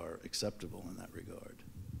things are acceptable in that regard.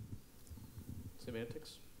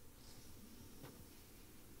 Semantics?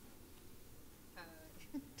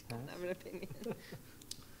 Don't have an opinion.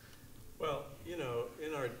 Well,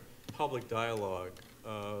 in our public dialogue,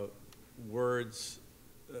 words,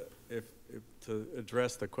 if to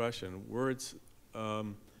address the question, words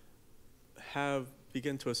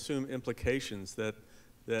begin to assume implications that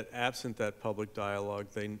absent that public dialogue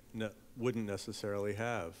they wouldn't necessarily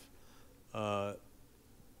have.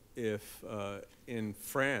 If in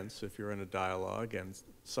France, if you're in a dialogue and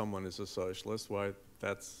someone is a socialist, why,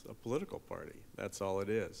 that's a political party. That's all it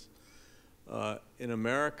is. In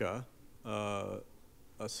America, a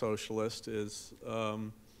socialist is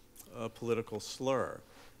a political slur.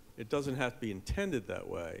 It doesn't have to be intended that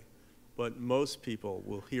way, but most people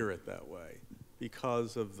will hear it that way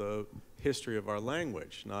because of the history of our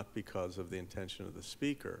language, not because of the intention of the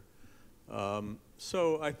speaker.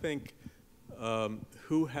 So I think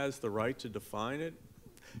who has the right to define it?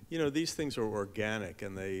 These things are organic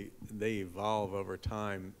and they evolve over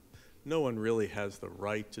time. No one really has the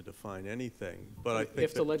right to define anything, but I think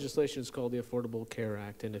if the legislation is called the Affordable Care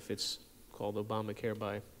Act and if it's called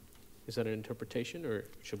Obamacare is that an interpretation, or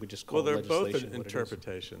should we just call it legislation? Well, they're both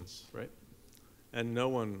interpretations. Right. And no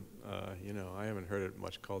one, I haven't heard it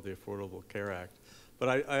much called the Affordable Care Act.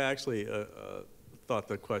 But I actually thought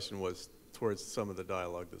the question was towards some of the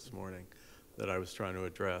dialogue this morning that I was trying to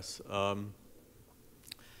address.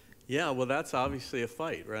 Yeah, well, that's obviously a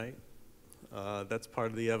fight, right? That's part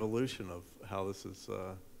of the evolution of how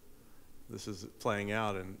this is playing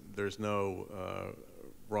out, and there's no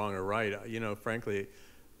wrong or right. Frankly,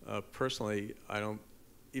 personally, I don't,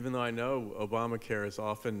 even though I know Obamacare is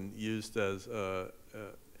often used as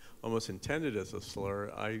almost intended as a slur,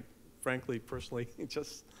 I frankly, personally,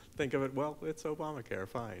 just think of it, well, it's Obamacare,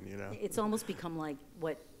 fine, It's almost become like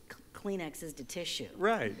what Kleenex is to tissue.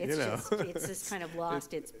 Right, It's just kind of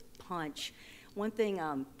lost its punch. one thing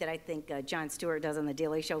that I think Jon Stewart does on The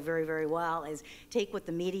Daily Show very, very well is take what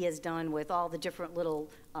the media's done with all the different little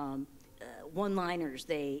one-liners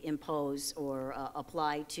they impose or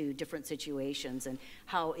apply to different situations, and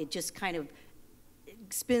how it just kind of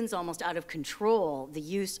spins almost out of control the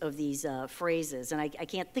use of these phrases. And I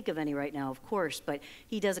can't think of any right now, of course, but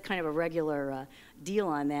he does a kind of a regular deal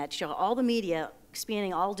on that, show all the media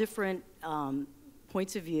spanning all different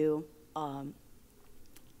points of view,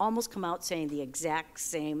 almost come out saying the exact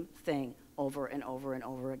same thing over and over and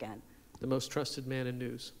over again. The most trusted man in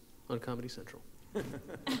news on Comedy Central.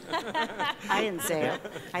 I didn't say it.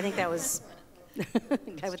 I think that was the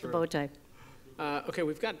guy with the bow tie. Okay,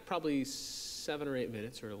 we've got probably 7 or 8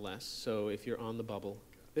 minutes or less, so if you're on the bubble,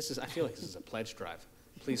 I feel like this is a pledge drive.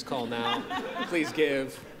 Please call now, please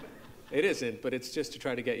give. It isn't, but it's just to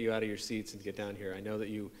try to get you out of your seats and get down here. I know that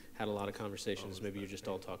you had a lot of conversations, maybe you're just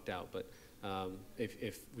all talked out, but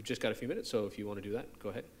if we've just got a few minutes, so if you want to do that, go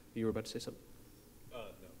ahead. You were about to say something? No.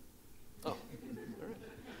 Oh, all right.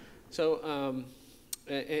 So,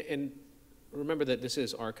 and remember that this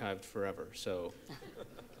is archived forever, so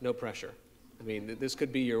no pressure. I mean, this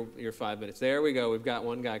could be your 5 minutes. There we go. We've got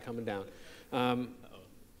one guy coming down.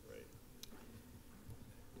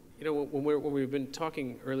 You know, when we've been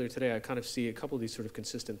talking earlier today, I kind of see a couple of these sort of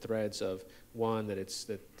consistent threads of, one, that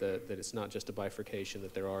it's not just a bifurcation,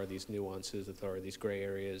 that there are these nuances, that there are these gray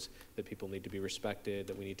areas, that people need to be respected,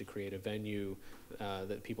 that we need to create a venue,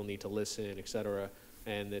 that people need to listen, et cetera,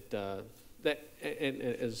 and and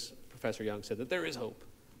as Professor Young said, that there is hope,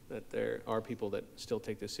 that there are people that still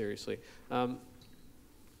take this seriously. Why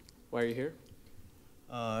are you here?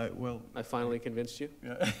 Well, I finally convinced you?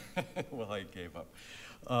 Yeah. Well, I gave up.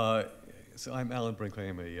 So I'm Alan Brinkley.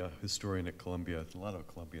 I'm a historian at Columbia. A lot of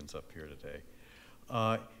Columbians up here today.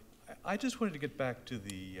 I just wanted to get back to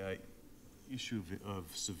the issue of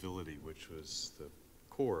civility, which was the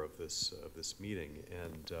core of this meeting,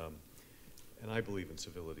 and I believe in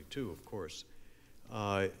civility too, of course.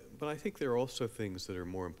 But I think there are also things that are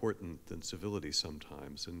more important than civility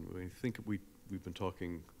sometimes, and I think we've been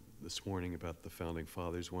talking this morning about the Founding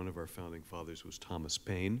Fathers. One of our Founding Fathers was Thomas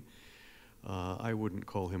Paine. I wouldn't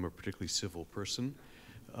call him a particularly civil person,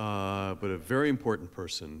 but a very important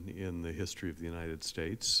person in the history of the United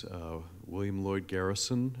States. William Lloyd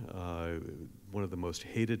Garrison, one of the most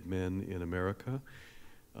hated men in America,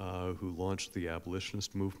 who launched the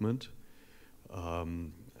abolitionist movement.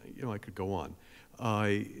 You know, I could go on.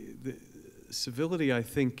 Civility, I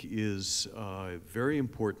think, is very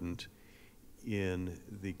important in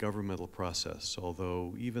the governmental process,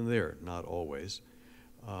 although even there, not always.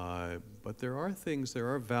 But there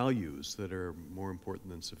are values that are more important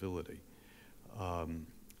than civility.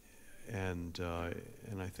 And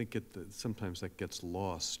I think sometimes that gets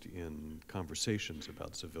lost in conversations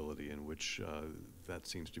about civility, in which that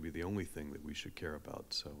seems to be the only thing that we should care about.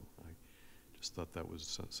 So I just thought that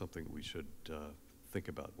was something we should think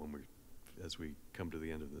about as we come to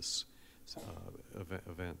the end of this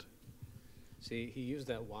event. See, he used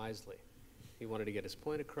that wisely. He wanted to get his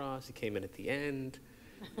point across. He came in at the end.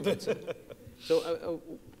 So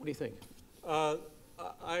what do you think? I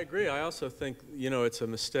agree. I also think, you know, it's a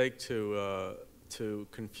mistake to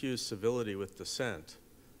confuse civility with dissent.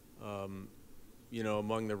 You know,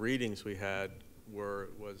 among the readings we had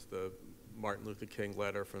was the Martin Luther King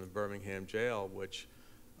letter from the Birmingham jail, which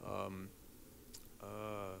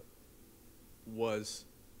was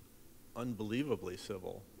unbelievably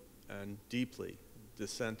civil and deeply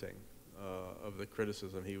dissenting of the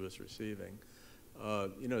criticism he was receiving.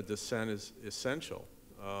 You know, dissent is essential.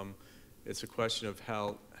 It's a question of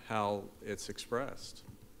how it's expressed.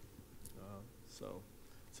 So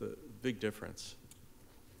it's a big difference.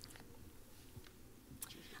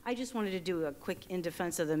 I just wanted to do a quick in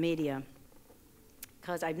defense of the media,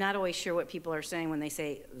 because I'm not always sure what people are saying when they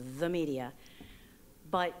say the media.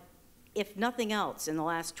 But if nothing else, in the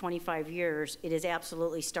last 25 years, it is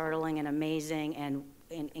absolutely startling and amazing and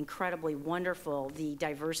incredibly wonderful, the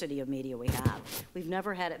diversity of media we have. We've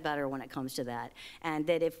never had it better when it comes to that. And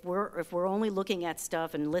that if we're only looking at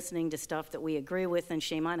stuff and listening to stuff that we agree with, then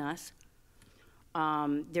shame on us.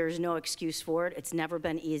 There's no excuse for it. It's never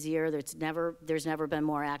been easier. There's never been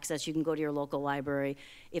more access. You can go to your local library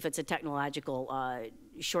if it's a technological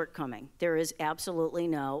shortcoming. There is absolutely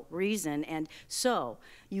no reason. And so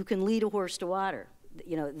you can lead a horse to water.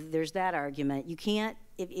 You know, there's that argument. You can't,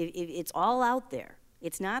 it's all out there.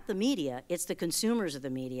 It's not the media, it's the consumers of the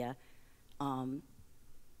media,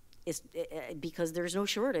 because there's no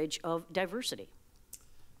shortage of diversity.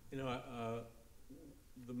 You know,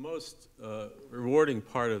 the most rewarding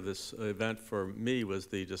part of this event for me was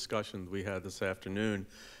the discussion we had this afternoon.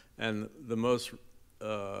 And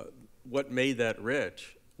what made that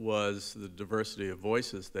rich was the diversity of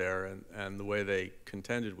voices there and the way they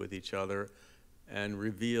contended with each other, and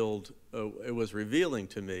it was revealing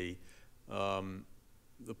to me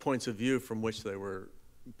the points of view from which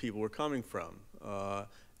people were coming from,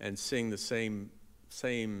 and seeing the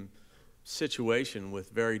same situation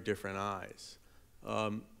with very different eyes.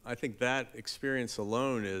 I think that experience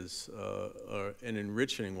alone is an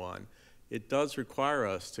enriching one. It does require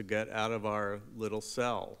us to get out of our little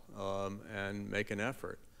cell and make an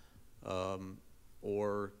effort,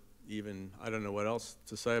 or even, I don't know what else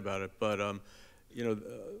to say about it, but you know,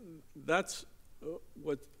 that's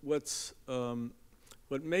what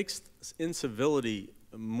makes incivility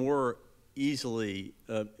more easy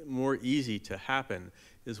to happen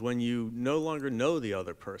is when you no longer know the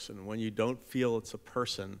other person, when you don't feel it's a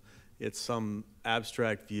person, it's some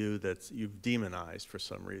abstract view that you've demonized for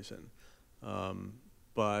some reason.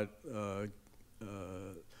 But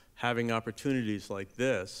having opportunities like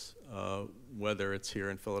this, whether it's here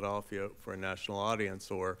in Philadelphia for a national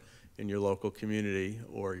audience or in your local community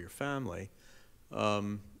or your family,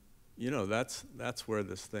 you know, that's where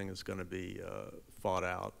this thing is going to be fought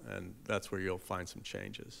out, and that's where you'll find some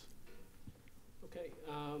changes. Okay,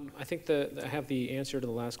 I think I have the answer to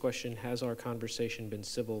the last question. Has our conversation been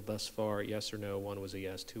civil thus far? Yes or no? 1 was a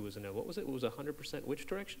yes, 2 was a no. What was it? It was 100% which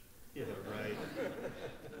direction? Yeah, right.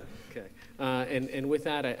 Okay, and with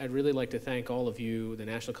that, I'd really like to thank all of you, the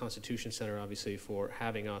National Constitution Center, obviously, for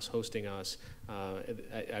having us, hosting us.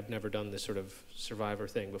 I've never done this sort of survivor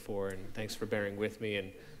thing before, and thanks for bearing with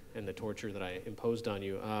me and the torture that I imposed on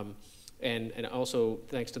you. And also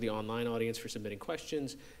thanks to the online audience for submitting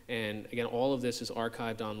questions. And again, all of this is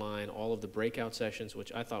archived online, all of the breakout sessions,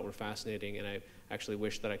 which I thought were fascinating, and I actually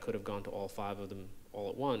wish that I could have gone to all 5 of them all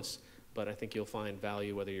at once, but I think you'll find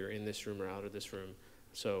value whether you're in this room or out of this room.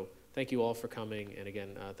 So thank you all for coming, and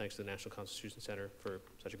again, thanks to the National Constitution Center for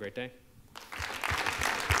such a great day.